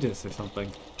fetus or something.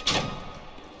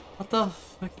 What the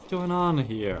fuck is going on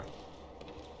here?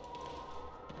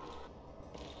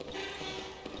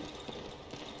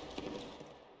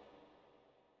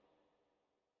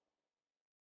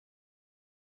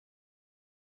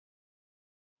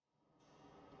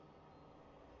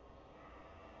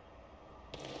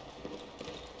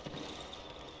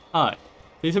 Hi.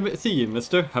 Pleased to see you,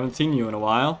 mister. Haven't seen you in a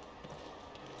while.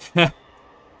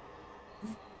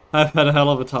 I've had a hell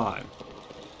of a time.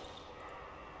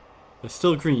 They're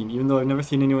still green, even though I've never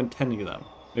seen anyone tending them.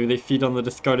 Maybe they feed on the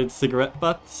discarded cigarette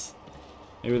butts?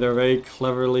 Maybe they're very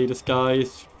cleverly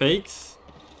disguised fakes?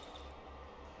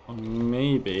 Or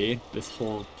maybe this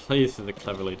whole place is a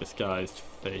cleverly disguised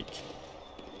fake.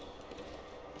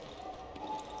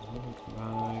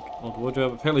 Old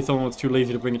wardrobe. Apparently someone was too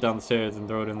lazy to bring it down the stairs and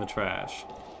throw it in the trash.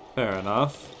 Fair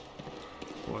enough.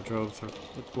 Wardrobe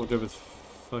is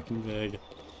fucking big.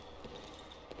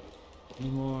 Any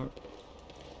more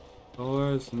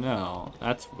doors? No.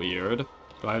 That's weird.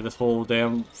 Do I have this whole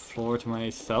damn floor to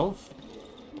myself?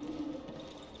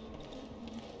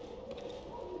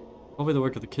 Probably the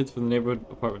work of the kids from the neighborhood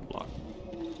apartment block.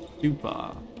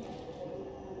 Dupa.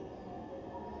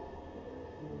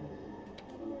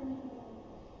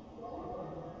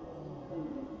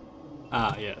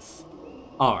 Ah, yes.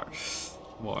 Arse,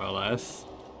 more or less.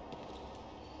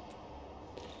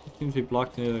 It seems to be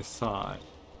blocked on the other side.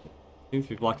 It seems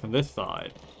to be blocked on this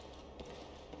side.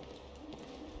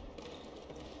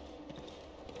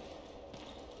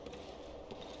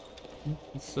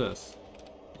 What's this?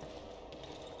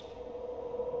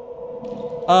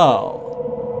 Oh.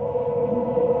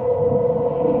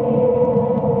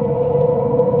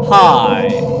 Hi.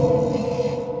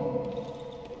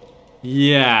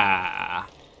 Yeah.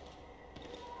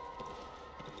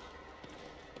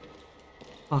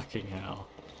 Fucking hell.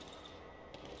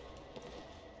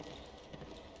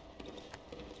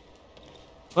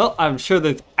 Well, I'm sure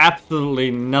there's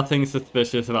absolutely nothing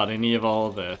suspicious about any of all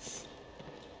of this.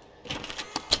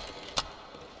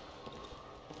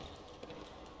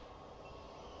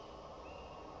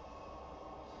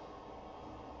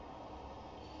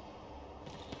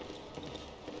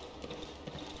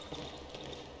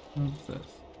 What's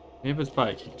this? Neighbor's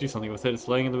bike. He could do something with it. It's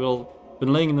laying in the middle.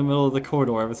 Been laying in the middle of the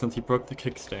corridor ever since he broke the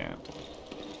kickstand.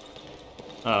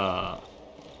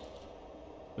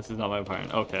 This is not my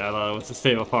apartment. Okay, I thought it was the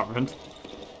same apartment.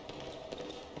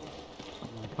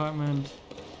 My apartment.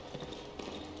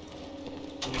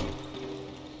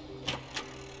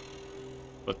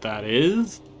 But that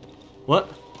is? What?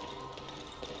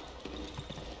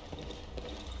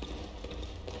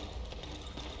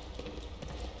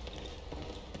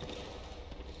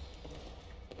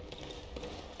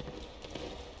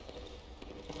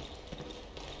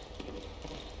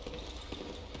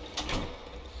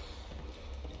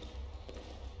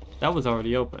 That was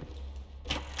already open.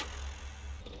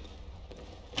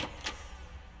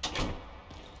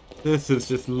 This is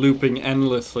just looping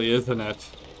endlessly, isn't it?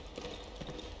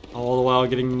 All the while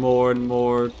getting more and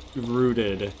more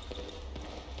rooted.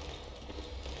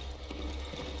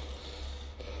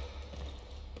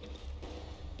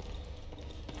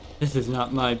 This is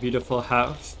not my beautiful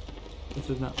house. This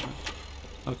is not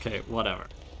my... Okay, whatever.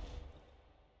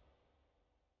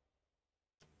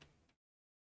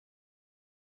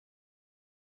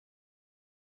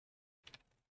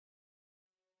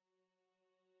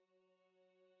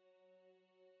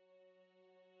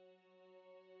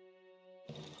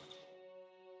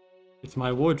 It's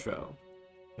my wardrobe.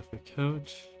 If a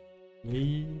coat,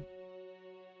 me.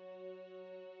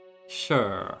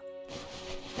 Sure.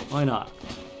 Why not?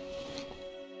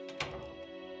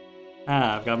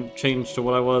 Ah, I've got changed to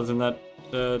what I was in that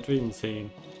dream scene.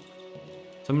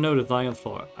 Some note is lying on the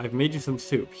floor. I've made you some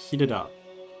soup. Heat it up.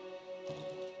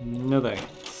 No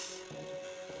thanks.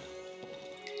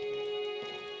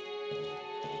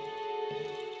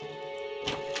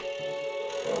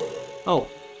 Oh.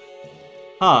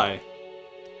 Hi.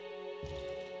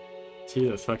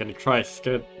 Jesus fucking Christ,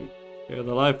 scared the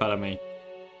life out of me.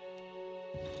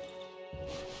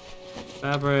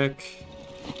 Fabric.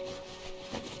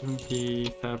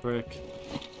 MP, fabric.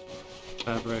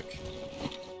 Fabric.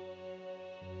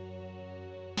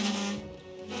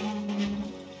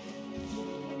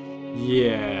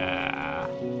 Yeah.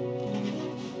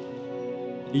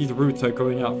 These roots are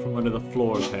growing out from under the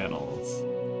floor panels.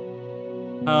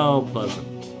 How pleasant.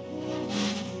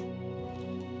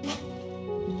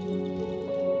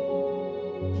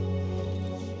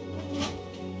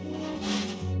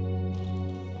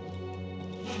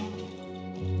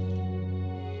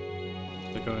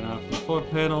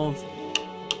 Panels.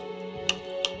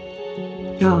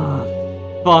 God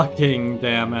fucking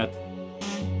damn it.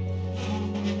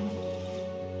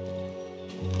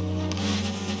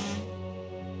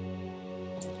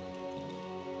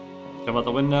 Come out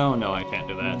the window? No, I can't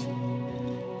do that.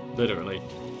 Literally.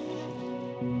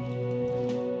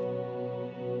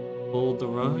 Fold the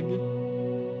rug.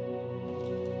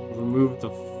 Remove the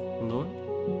floor.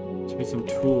 There should be some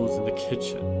tools in the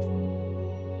kitchen.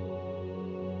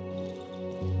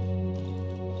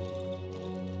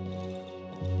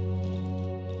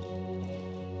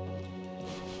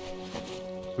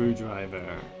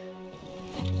 Screwdriver.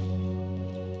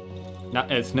 Now,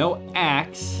 it's no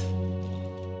axe.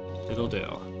 It'll do.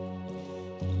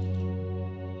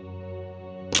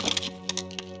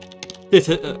 This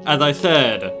is, as I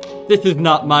said, this is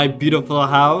not my beautiful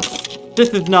house. This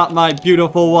is not my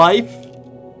beautiful wife.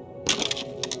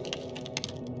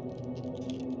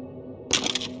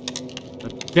 The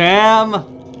damn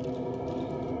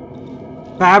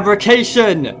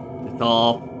fabrication. It's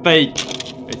all fake.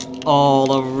 It's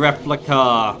all a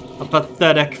replica. A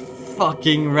pathetic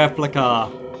fucking replica.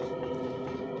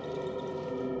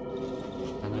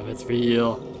 None of it's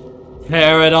real.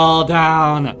 Tear it all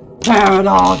down. Tear it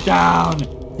all down.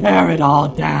 Tear it all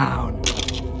down.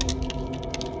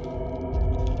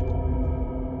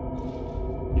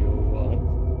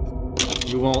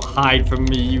 You won't hide from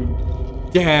me, you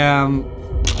damn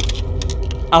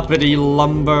uppity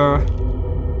lumber.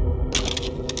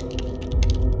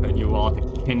 Turn you all to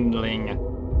kindling.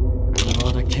 Turn you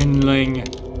all to kindling.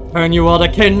 Turn you all to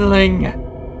kindling.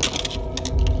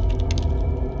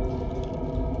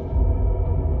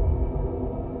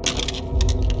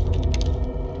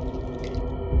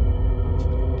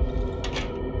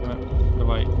 What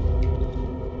do I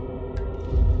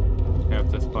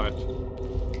have this part?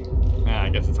 Yeah, I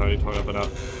guess it's already torn up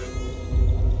enough.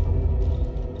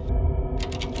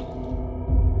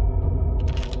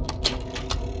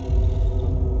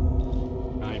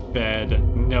 My bed.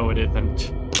 No, it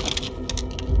isn't.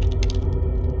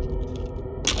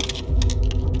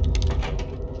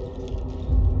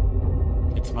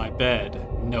 It's my bed.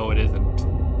 No, it isn't.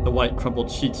 The white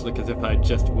crumpled sheets look as if I had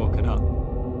just woken up.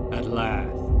 At last.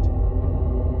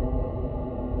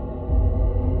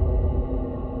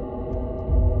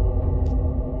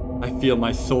 feel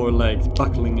my sore legs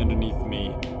buckling underneath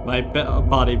me, my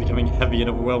body becoming heavy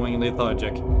and overwhelmingly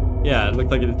lethargic. Yeah, it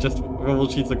looked like it's just roll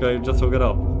sheets like I just woke it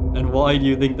up. And why do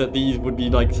you think that these would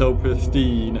be like so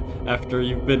pristine after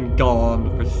you've been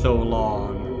gone for so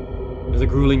long? It was a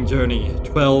grueling journey,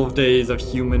 12 days of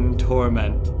human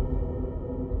torment.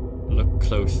 Look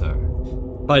closer.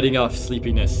 Fighting off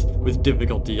sleepiness with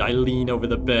difficulty, I lean over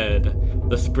the bed.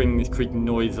 The springs creak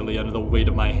noisily under the weight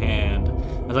of my hand.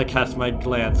 As I cast my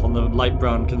glance on the light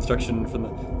brown construction from the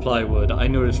plywood, I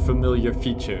notice familiar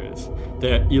features.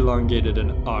 They are elongated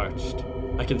and arched.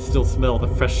 I can still smell the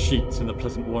fresh sheets and the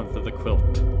pleasant warmth of the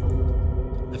quilt.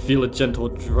 I feel a gentle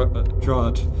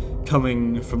draught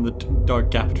coming from the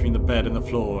dark gap between the bed and the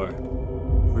floor.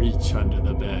 Reach under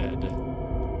the bed.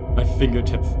 My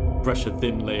fingertips brush a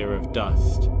thin layer of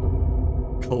dust.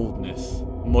 Coldness.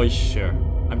 Moisture.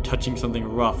 I'm touching something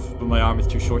rough, but my arm is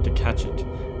too short to catch it.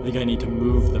 I think I need to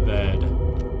move the bed.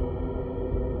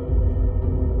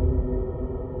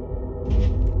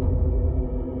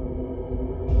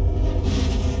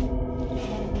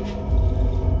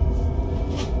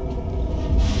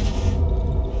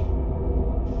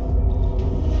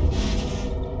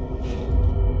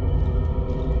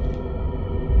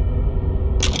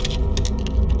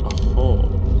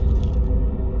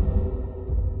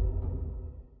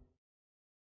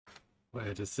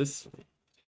 Where does this lead?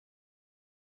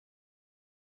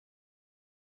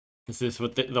 Is this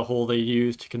what the hole they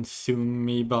used to consume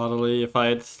me bodily if I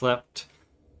had slept?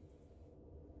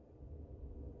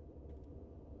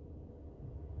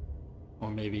 Or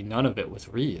maybe none of it was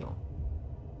real.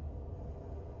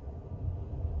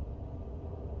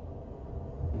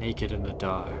 Naked in the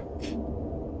dark.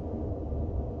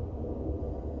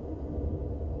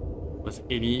 Was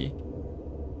any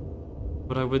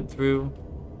what I went through?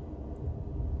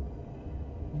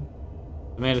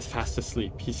 The man is fast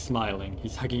asleep. He's smiling.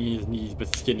 He's hugging his knees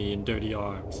with skinny and dirty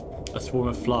arms. A swarm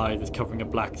of flies is covering a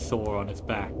black sore on his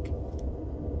back.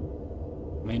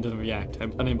 The man doesn't react.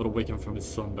 I'm unable to wake him from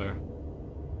his slumber.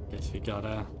 Guess we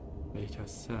gotta wake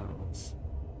ourselves.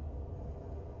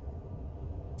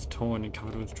 It's torn and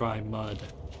covered with dry mud.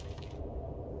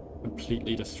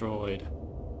 Completely destroyed.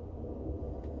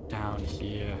 Down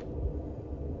here.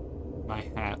 My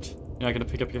hat. You're not gonna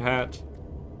pick up your hat?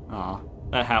 Aw.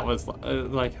 That hat was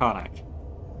iconic.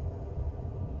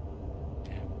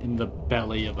 In the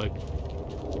belly of a...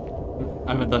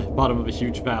 I'm at the bottom of a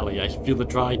huge valley. I feel the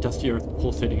dry, dusty earth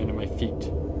pulsating under my feet.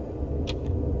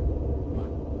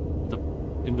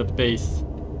 In the base,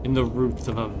 in the roots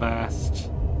of a vast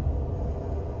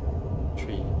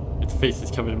tree. Its face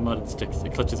is covered in mud and sticks.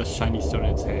 It clutches a shiny stone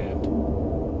in its hand.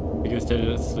 It goes dead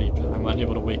asleep. I'm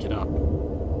unable to wake it up.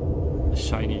 The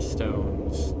shiny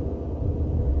stones.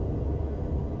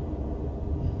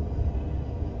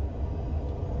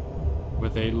 Were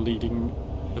they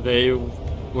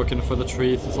working for the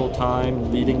trees this whole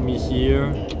time, leading me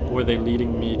here? Or were they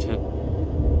leading me to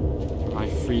my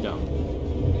freedom?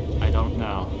 I don't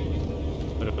know.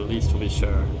 But at least we'll be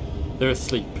sure. They're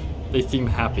asleep. They seem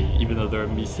happy, even though they're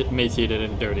emaciated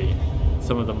and dirty.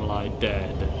 Some of them lie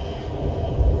dead.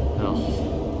 Ugh.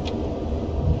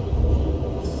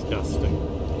 Disgusting.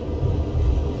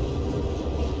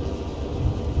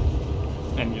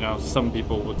 And you know, some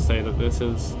people would say that this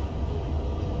is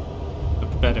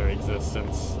better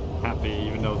existence. Happy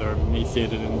even though they're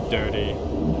emaciated and dirty.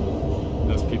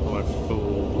 Those people are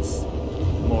fools.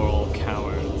 Moral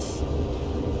cowards.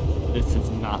 This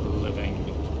is not living.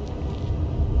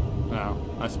 Well,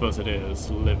 I suppose it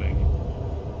is living.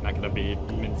 I'm not gonna be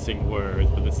mincing words,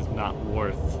 but this is not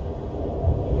worth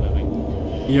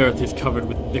living. The earth is covered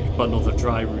with thick bundles of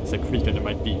dry roots that creak under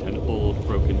my feet and old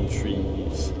broken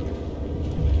trees.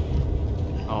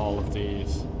 All of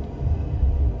these.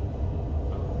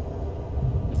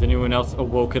 Has anyone else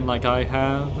awoken like I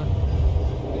have?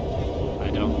 I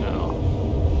don't know.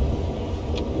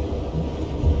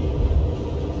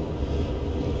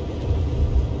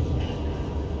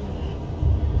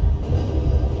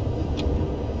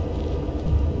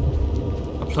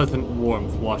 A pleasant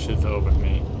warmth washes over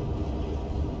me.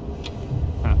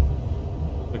 Huh.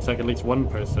 Looks like at least one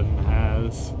person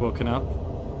has woken up.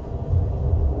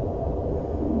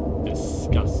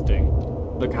 Disgusting.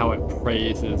 Look how it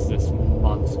praises this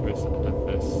monstrous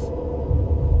edifice.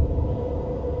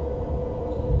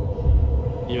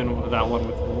 Even with that one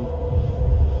with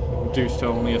reduced to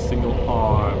only a single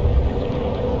arm.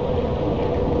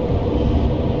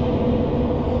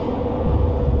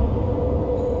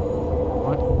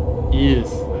 What is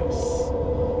this?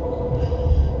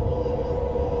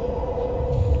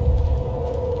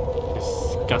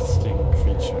 Disgusting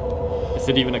creature. Is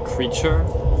it even a creature?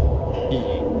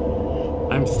 Being.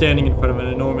 I'm standing in front of an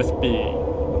enormous being.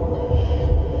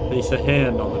 Place a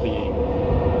hand on the being.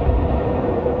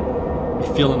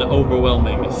 I feel an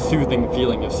overwhelming, soothing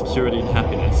feeling of security and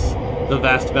happiness. The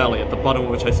vast valley at the bottom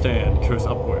of which I stand curves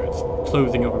upwards,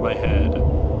 closing over my head.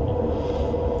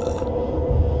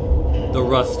 The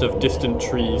rust of distant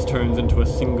trees turns into a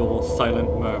single,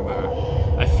 silent murmur.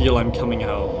 I feel I'm coming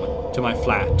home, to my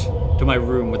flat, to my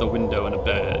room with a window and a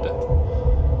bed.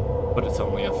 But it's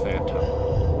only a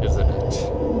phantom, isn't it?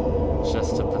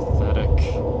 Just a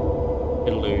pathetic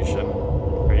illusion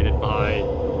created by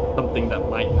something that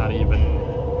might not even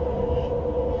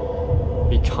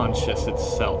be conscious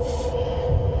itself.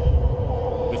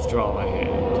 Withdraw my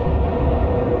hand.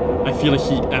 I feel a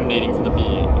heat emanating from the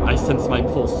being. I sense my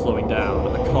pulse slowing down,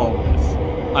 a calmness.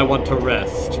 I want to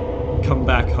rest, come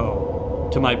back home,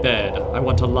 to my bed. I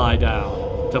want to lie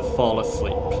down, to fall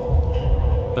asleep.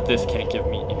 But this can't give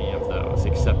me any of those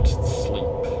except sleep,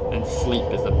 and sleep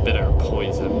is a bitter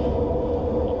poison.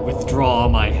 Withdraw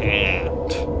my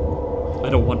hand. I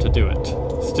don't want to do it.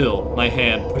 Still, my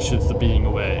hand pushes the being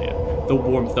away. The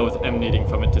warmth that was emanating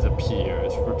from it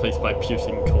disappears, replaced by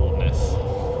piercing coldness.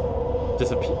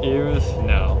 Disappears?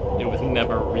 No, it was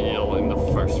never real in the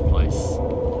first place.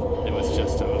 It was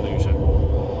just an illusion.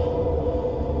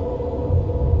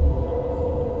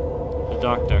 The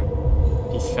doctor,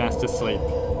 he's fast asleep.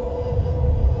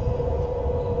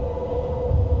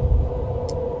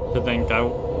 To think I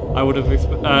would have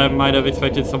might have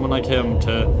expected someone like him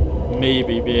to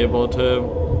maybe be able to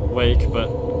wake, but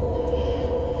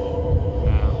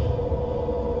no.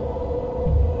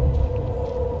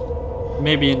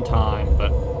 Maybe in time,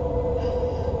 but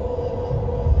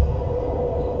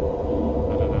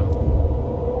I don't know.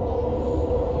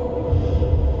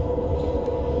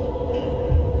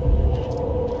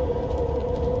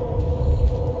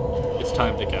 It's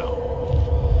time to go.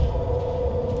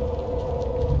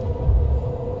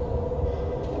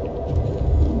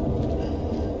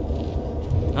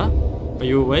 Are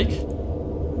you awake?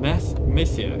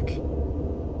 Masiac.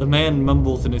 The man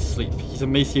mumbles in his sleep. He's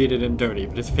emaciated and dirty,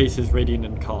 but his face is radiant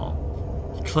and calm.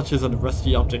 He clutches on a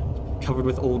rusty object covered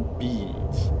with old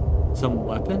beads. Some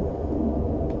weapon?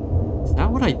 Is that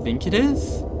what I think it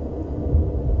is?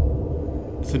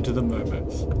 Listen to the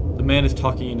murmurs. The man is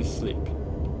talking in his sleep.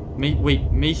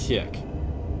 Wait, Masiac.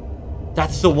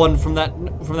 That's the one from that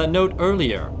note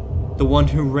earlier. The one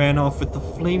who ran off with the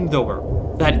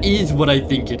flamethrower. That is what I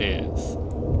think it is.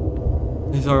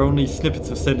 These are only snippets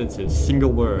of sentences,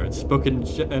 single words, spoken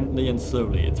gently and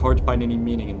slowly. It's hard to find any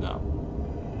meaning in them.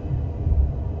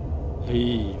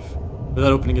 Leave.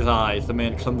 Without opening his eyes, the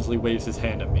man clumsily waves his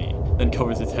hand at me, then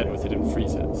covers his head with it and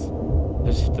freezes. I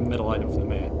just hit the metal item from the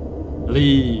man.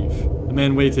 Leave. The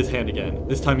man waves his hand again.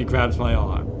 This time he grabs my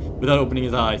arm. Without opening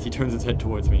his eyes, he turns his head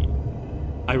towards me.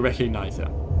 I recognize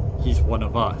him. He's one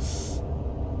of us.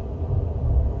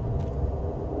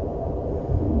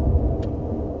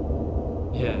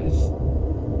 Yes.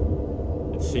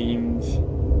 It seems...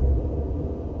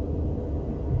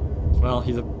 Well,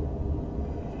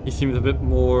 he seems a bit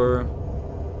more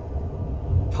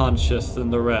conscious than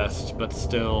the rest, but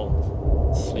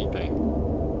still sleeping.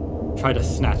 Try to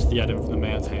snatch the item from the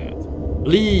man's hand.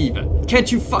 Leave!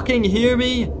 Can't you fucking hear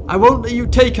me? I won't let you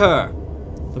take her!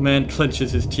 The man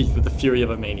clenches his teeth with the fury of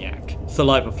a maniac.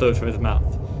 Saliva flows from his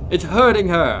mouth. It's hurting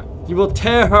her! You will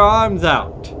tear her arms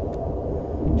out!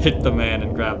 Hit the man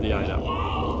and grab the item.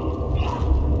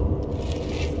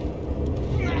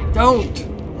 Don't!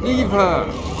 Leave her!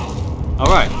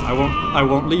 Alright, I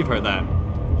won't leave her then.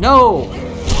 No!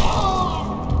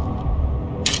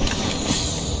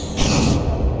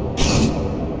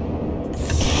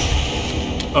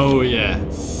 Oh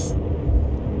yes.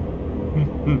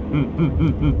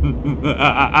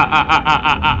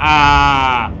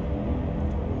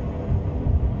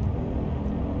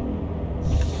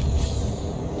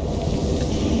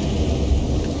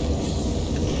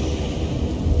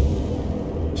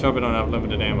 Sure, we don't have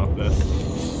limited ammo for this.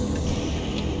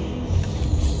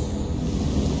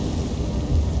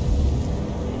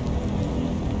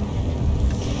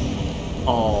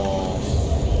 Oh,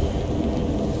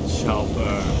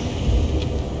 Chopper.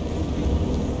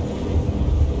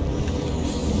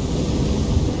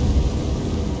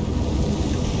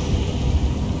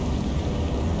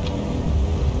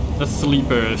 The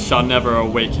sleepers shall never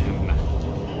awaken.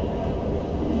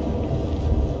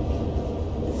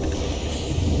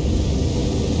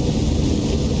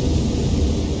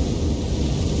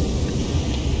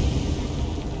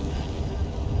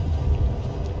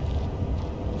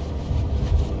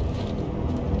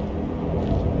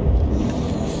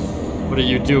 What are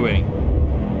you doing?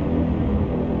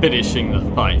 Finishing the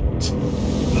fight.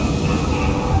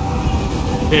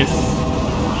 This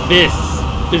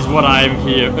is what I'm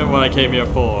here, what I came here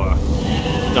for.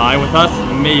 Die with us?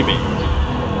 Maybe.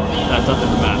 That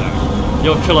doesn't matter.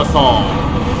 You'll kill us all.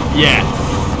 Yes.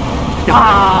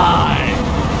 Die!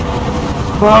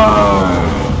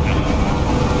 Burn!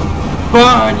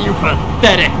 Burn, you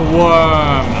pathetic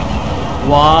worm!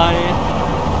 Why?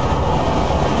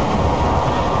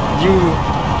 You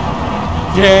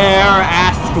dare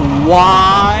ask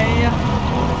why?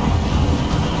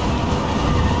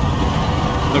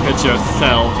 Look at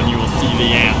yourselves and you will see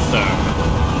the answer.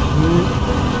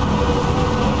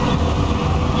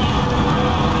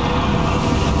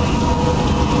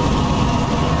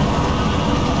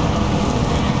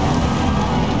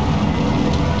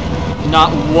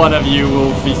 Not one of you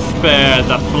will be spared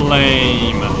the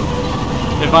flame.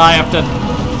 If I have to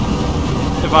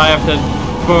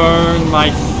burn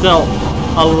myself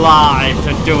alive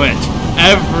to do it,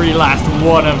 every last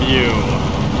one of you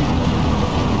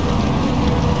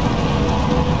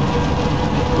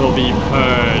will be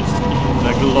purged in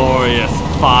the glorious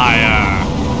fire.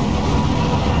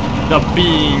 The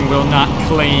being will not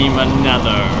claim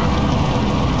another.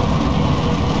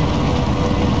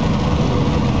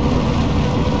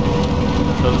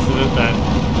 So this is it then,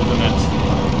 isn't it?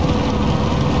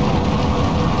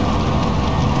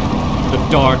 The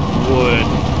dark wood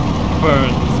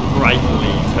burns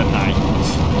brightly tonight.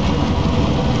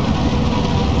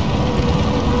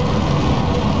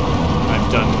 I've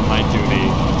done my duty.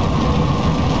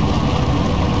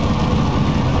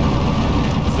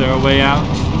 Is there a way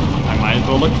out? I might as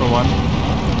well look for one.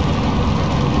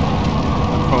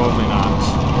 Probably not.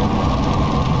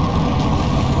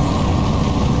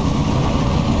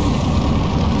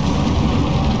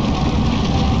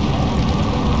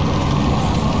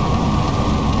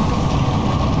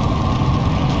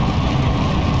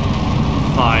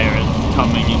 Fire is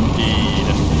coming indeed.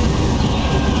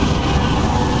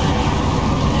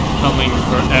 Coming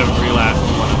for every last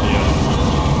one of you.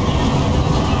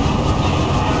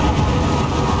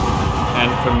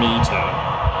 And for me too.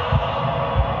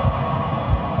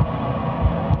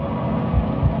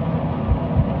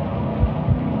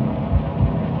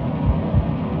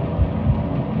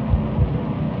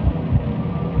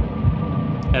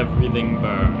 Everything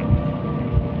burned.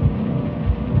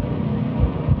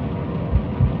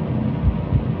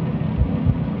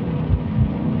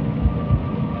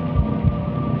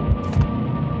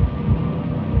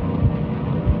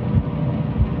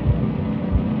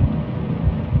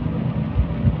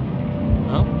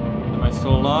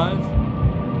 Still alive?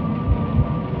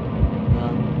 No.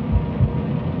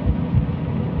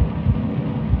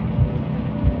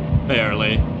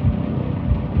 Barely.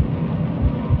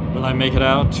 Will I make it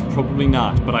out? Probably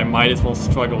not, but I might as well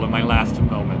struggle in my last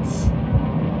moments.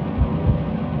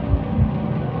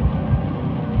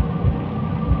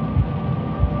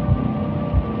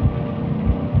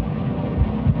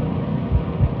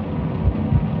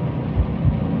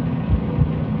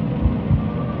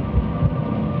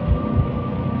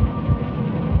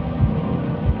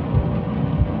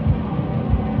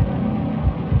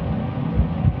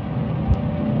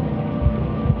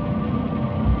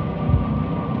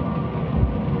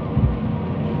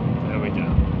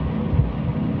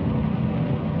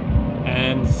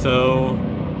 So,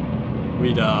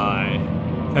 we die,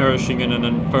 perishing in an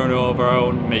inferno of our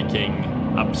own making,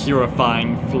 a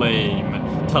purifying flame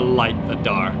to light the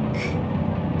dark.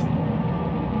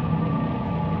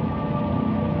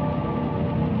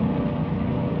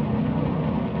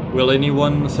 Will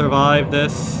anyone survive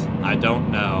this? I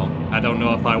don't know. I don't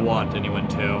know if I want anyone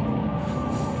to.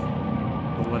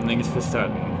 But one thing is for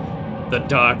certain, the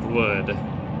Darkwood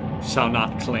shall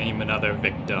not claim another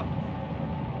victim.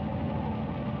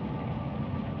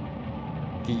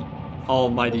 The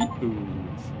almighty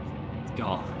ooze. It's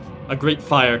gone. A great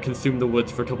fire consumed the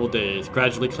woods for a couple days,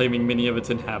 gradually claiming many of its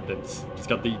inhabitants. Just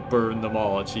got the burn them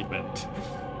all achievement.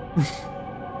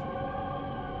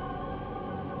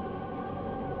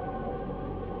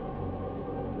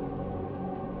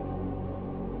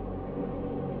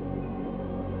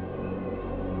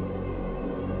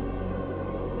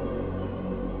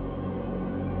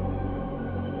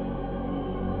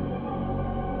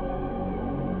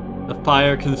 The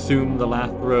fire consumed the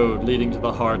last road leading to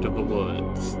the heart of the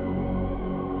woods.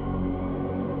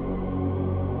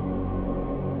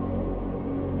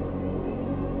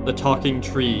 The talking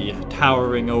tree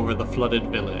towering over the flooded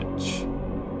village.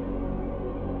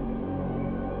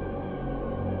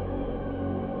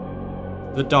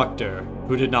 The doctor,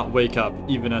 who did not wake up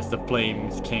even as the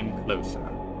flames came closer.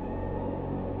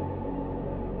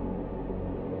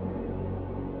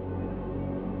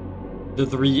 The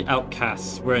three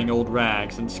outcasts wearing old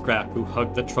rags and scrap who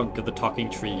hugged the trunk of the talking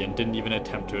tree and didn't even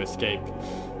attempt to escape.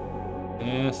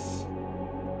 Yes.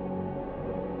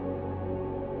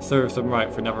 Serves them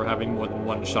right for never having more than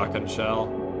one shotgun shell.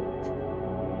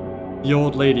 The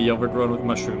old lady overgrown with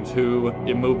mushrooms who,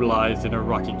 immobilized in her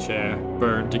rocking chair,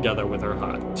 burned together with her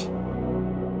hut.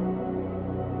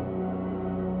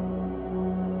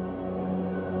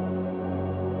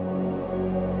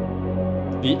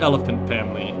 The elephant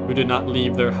family, who did not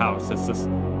leave their house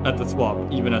at the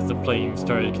swamp even as the flames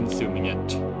started consuming it.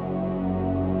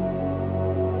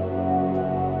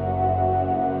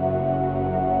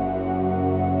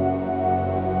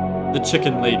 The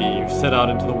chicken lady, who set out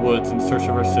into the woods in search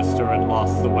of her sister and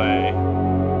lost the way.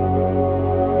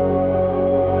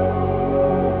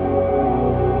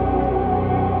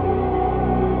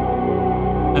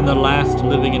 And the last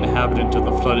living inhabitant of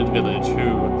the flooded village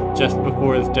who, just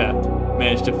before his death,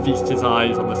 managed to feast his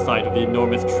eyes on the sight of the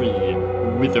enormous tree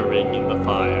withering in the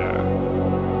fire.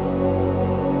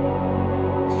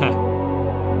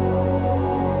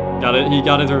 He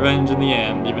got his revenge in the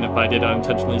end, even if I did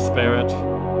unintentionally spare it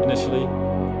initially.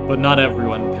 But not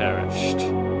everyone perished.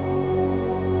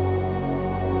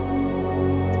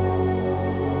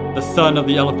 The son of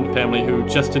the elephant family who,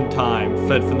 just in time,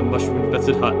 fled from the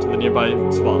mushroom-infested hut to the nearby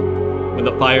swamp. When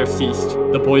the fire ceased,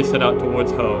 the boy set out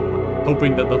towards home,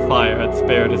 hoping that the fire had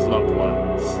spared his loved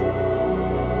ones.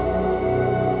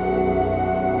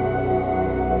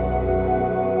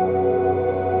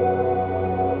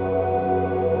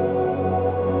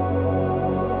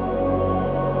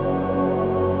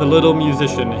 The little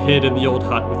musician hid in the old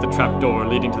hut with the trapdoor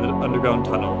leading to the underground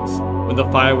tunnels. When the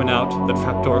fire went out, the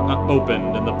trapdoor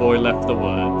opened and the boy left the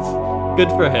woods. Good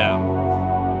for him.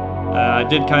 I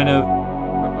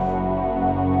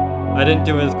didn't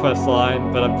do his quest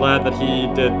line, but I'm glad that he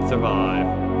did survive.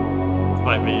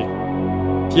 Despite me.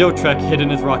 Piotrek hid in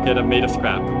his rocket and made of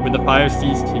scrap. When the fire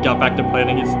ceased, he got back to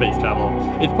planning his space travel.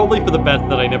 It's probably for the best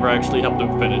that I never actually helped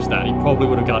him finish that. He probably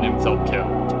would have gotten himself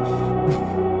killed.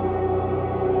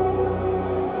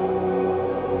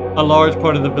 A large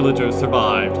part of the villagers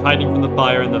survived, hiding from the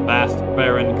fire in the vast,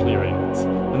 barren clearings.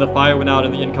 When the fire went out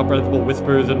and the incomprehensible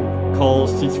whispers and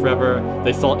calls ceased forever,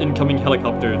 they saw incoming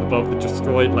helicopters above the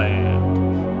destroyed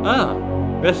land. Ah,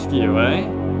 rescue, eh?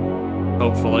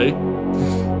 Hopefully.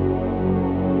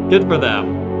 Good for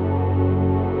them.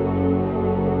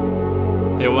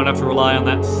 They won't have to rely on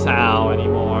that sow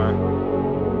anymore.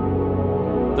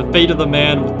 The fate of the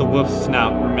man with the wolf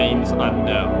snout remains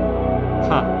unknown.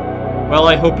 Huh. Well,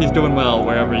 I hope he's doing well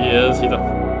wherever he is. He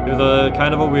was a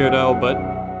kind of a weirdo, but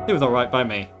he was alright by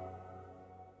me.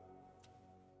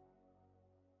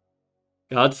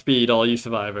 Godspeed, all you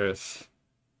survivors.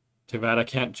 Too bad I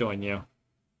can't join you.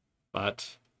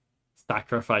 But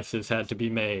sacrifices had to be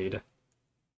made.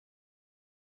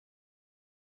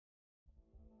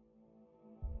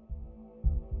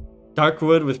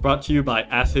 Darkwood was brought to you by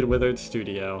Acid Withered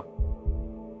Studio.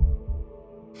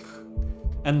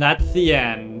 And that's the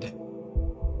end.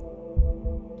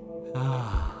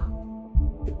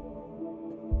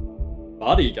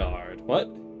 Bodyguard? What?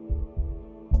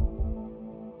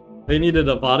 They needed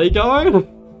a bodyguard?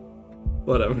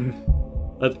 Whatever.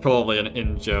 That's probably an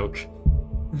in-joke.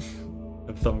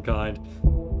 Of some kind.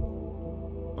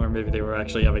 Or maybe they were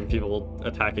actually having people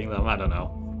attacking them, I don't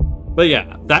know. But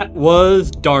yeah, that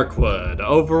was Darkwood.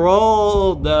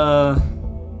 Overall,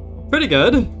 pretty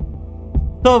good.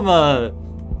 Some,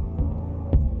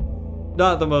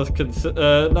 not the most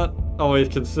not always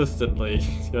consistently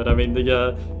good. I mean,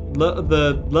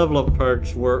 the level of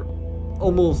perks were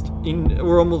almost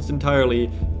entirely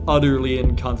utterly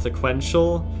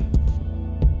inconsequential,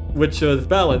 which was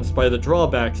balanced by the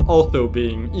drawbacks also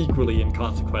being equally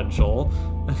inconsequential.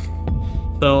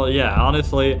 So yeah,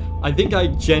 honestly, I think I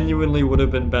genuinely would have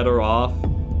been better off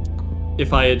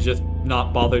if I had just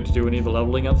not bothered to do any of the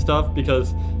leveling up stuff,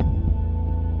 because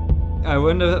I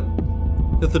wouldn't have...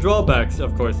 Because the drawbacks,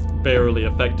 of course, barely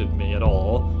affected me at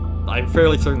all. I'm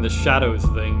fairly certain the shadows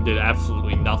thing did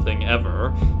absolutely nothing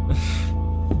ever.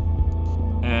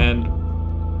 And...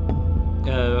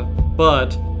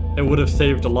 but it would have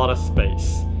saved a lot of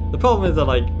space. The problem is that,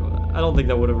 like, I don't think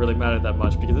that would have really mattered that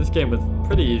much, because this game was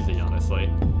pretty easy, honestly.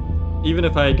 Even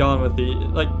if I had gone with the...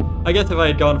 Like, I guess if I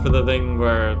had gone for the thing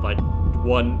where, like,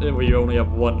 where you only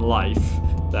have one life,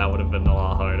 that would have been a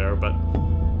lot harder, but...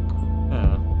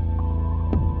 Yeah.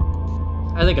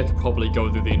 I think I could probably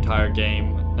go through the entire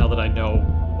game, now that I know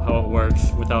how it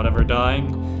works, without ever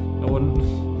dying. I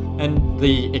wouldn't... And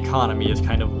the economy is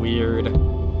kind of weird.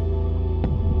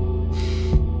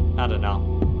 I don't know.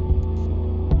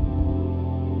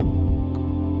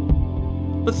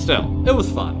 But still, it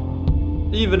was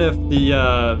fun. Even if the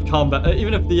combat,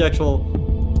 even if the actual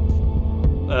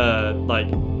like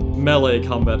melee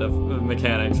combat of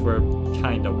mechanics were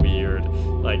kind of weird.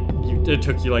 Like it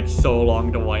took you like so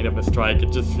long to wind up a strike.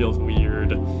 It just feels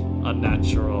weird,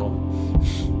 unnatural,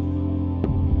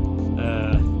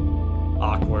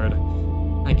 awkward.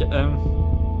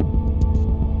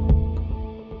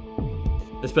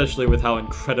 Especially with how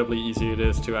incredibly easy it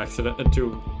is to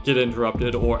get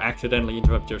interrupted or accidentally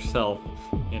interrupt yourself,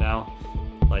 you know?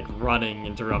 Like running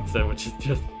interrupts it, which is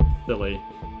just silly.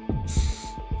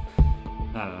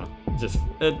 I don't know.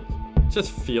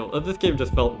 This game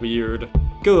just felt weird.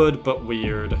 Good, but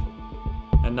weird.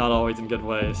 And not always in good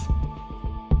ways. I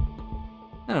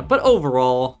don't know, but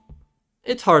overall,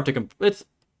 it's hard to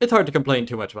complain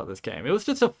too much about this game. It was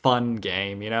just a fun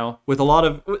game, you know, with a lot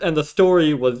of, and the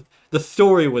story was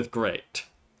great.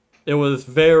 It was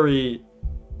very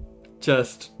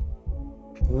just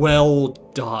well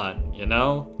done, you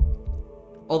know?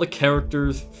 All the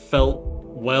characters felt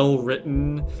well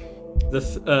written.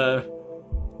 The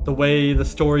way the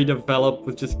story developed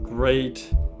was just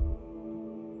great.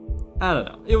 I don't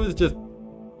know. It was just...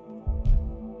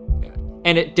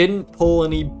 And it didn't pull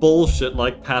any bullshit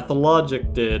like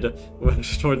Pathologic did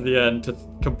towards the end to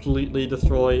completely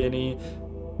destroy any...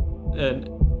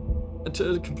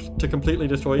 to completely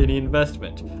destroy any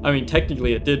investment. I mean,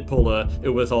 technically it did pull a "it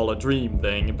was all a dream"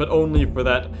 thing, but only for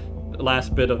that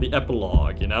last bit of the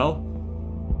epilogue, you know?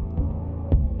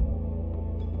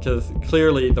 Because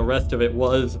clearly the rest of it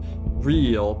was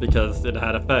real because it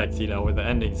had effects, you know, with the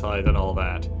ending side and all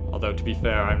that. Although, to be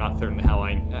fair, I'm not certain how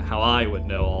I would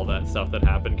know all that stuff that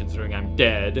happened, considering I'm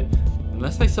dead.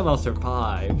 Unless I somehow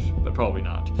survived, but probably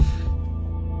not.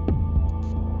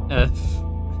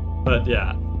 But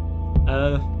yeah.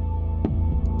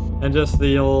 And just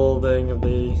the old thing of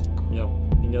the,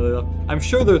 you know, I'm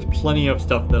sure there's plenty of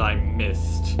stuff that I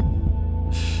missed.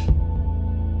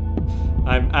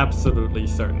 I'm absolutely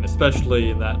certain, especially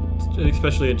in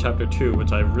chapter 2,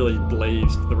 which I really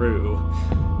blazed through.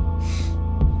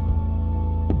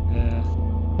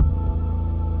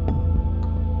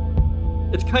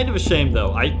 It's kind of a shame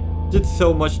though. I did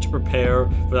so much to prepare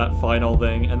for that final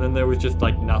thing, and then there was just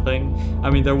like nothing. I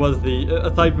mean, there was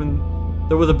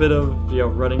there was a bit of, you know,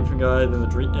 running from guys and the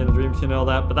dream scene and all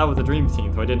that, but that was a dream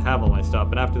scene, so I didn't have all my stuff.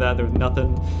 And after that, there was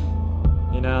nothing,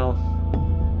 you know.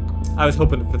 I was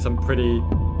hoping for some pretty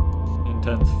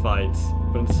intense fights,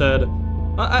 but instead,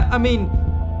 I mean,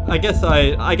 I guess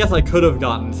I could have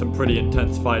gotten some pretty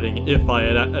intense fighting if I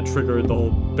had triggered the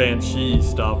whole Banshee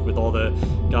stuff with all the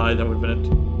guys that would have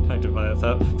been attacked by us.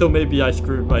 So maybe I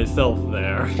screwed myself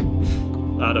there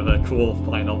out of a cool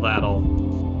final battle.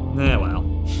 Eh, well,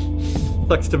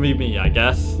 sucks to be me, I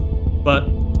guess. But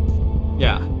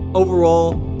yeah,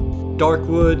 overall,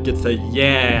 Darkwood gets a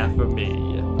yeah from me.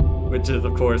 Which is,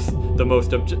 of course, the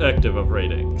most objective of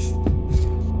ratings.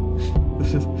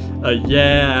 A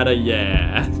yeah out of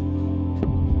yeah.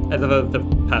 As opposed to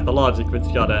Pathologic, which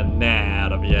got a nah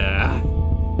out of yeah.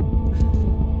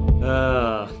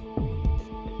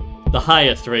 The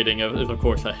highest rating is, of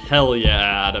course, a hell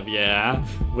yeah out of yeah,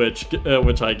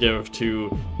 which I give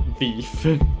to Thief.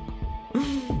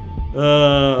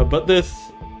 But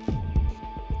this...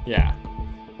 yeah.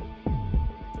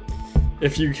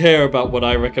 If you care about what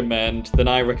I recommend, then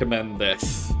I recommend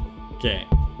this game.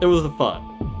 It was fun.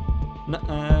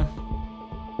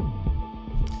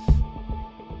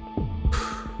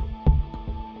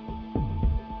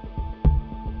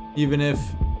 Even if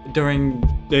during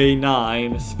day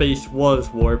 9, space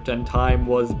was warped and time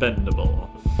was bendable.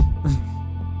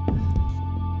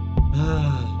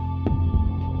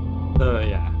 So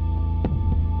yeah.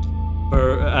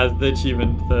 As the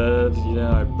achievement said, you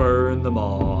know, I burned them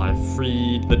all. I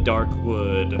freed the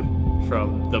Darkwood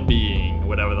from the being,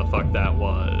 whatever the fuck that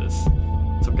was.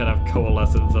 Some kind of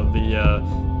coalescence of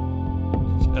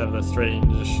the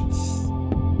strange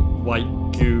white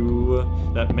goo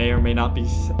that may or may not be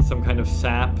some kind of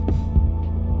sap.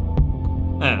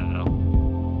 I don't know.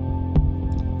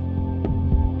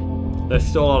 There's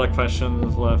still a lot of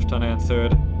questions left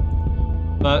unanswered,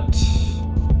 but...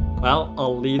 well,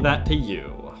 I'll leave that to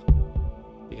you,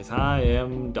 because I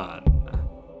am done.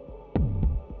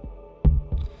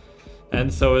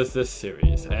 And so is this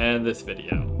series, and this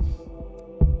video.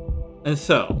 And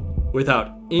so,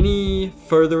 without any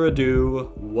further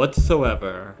ado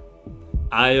whatsoever,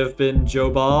 I have been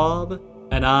Joe Bob,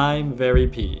 and I'm very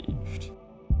peeved.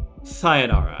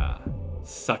 Sayonara,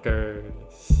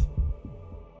 suckers.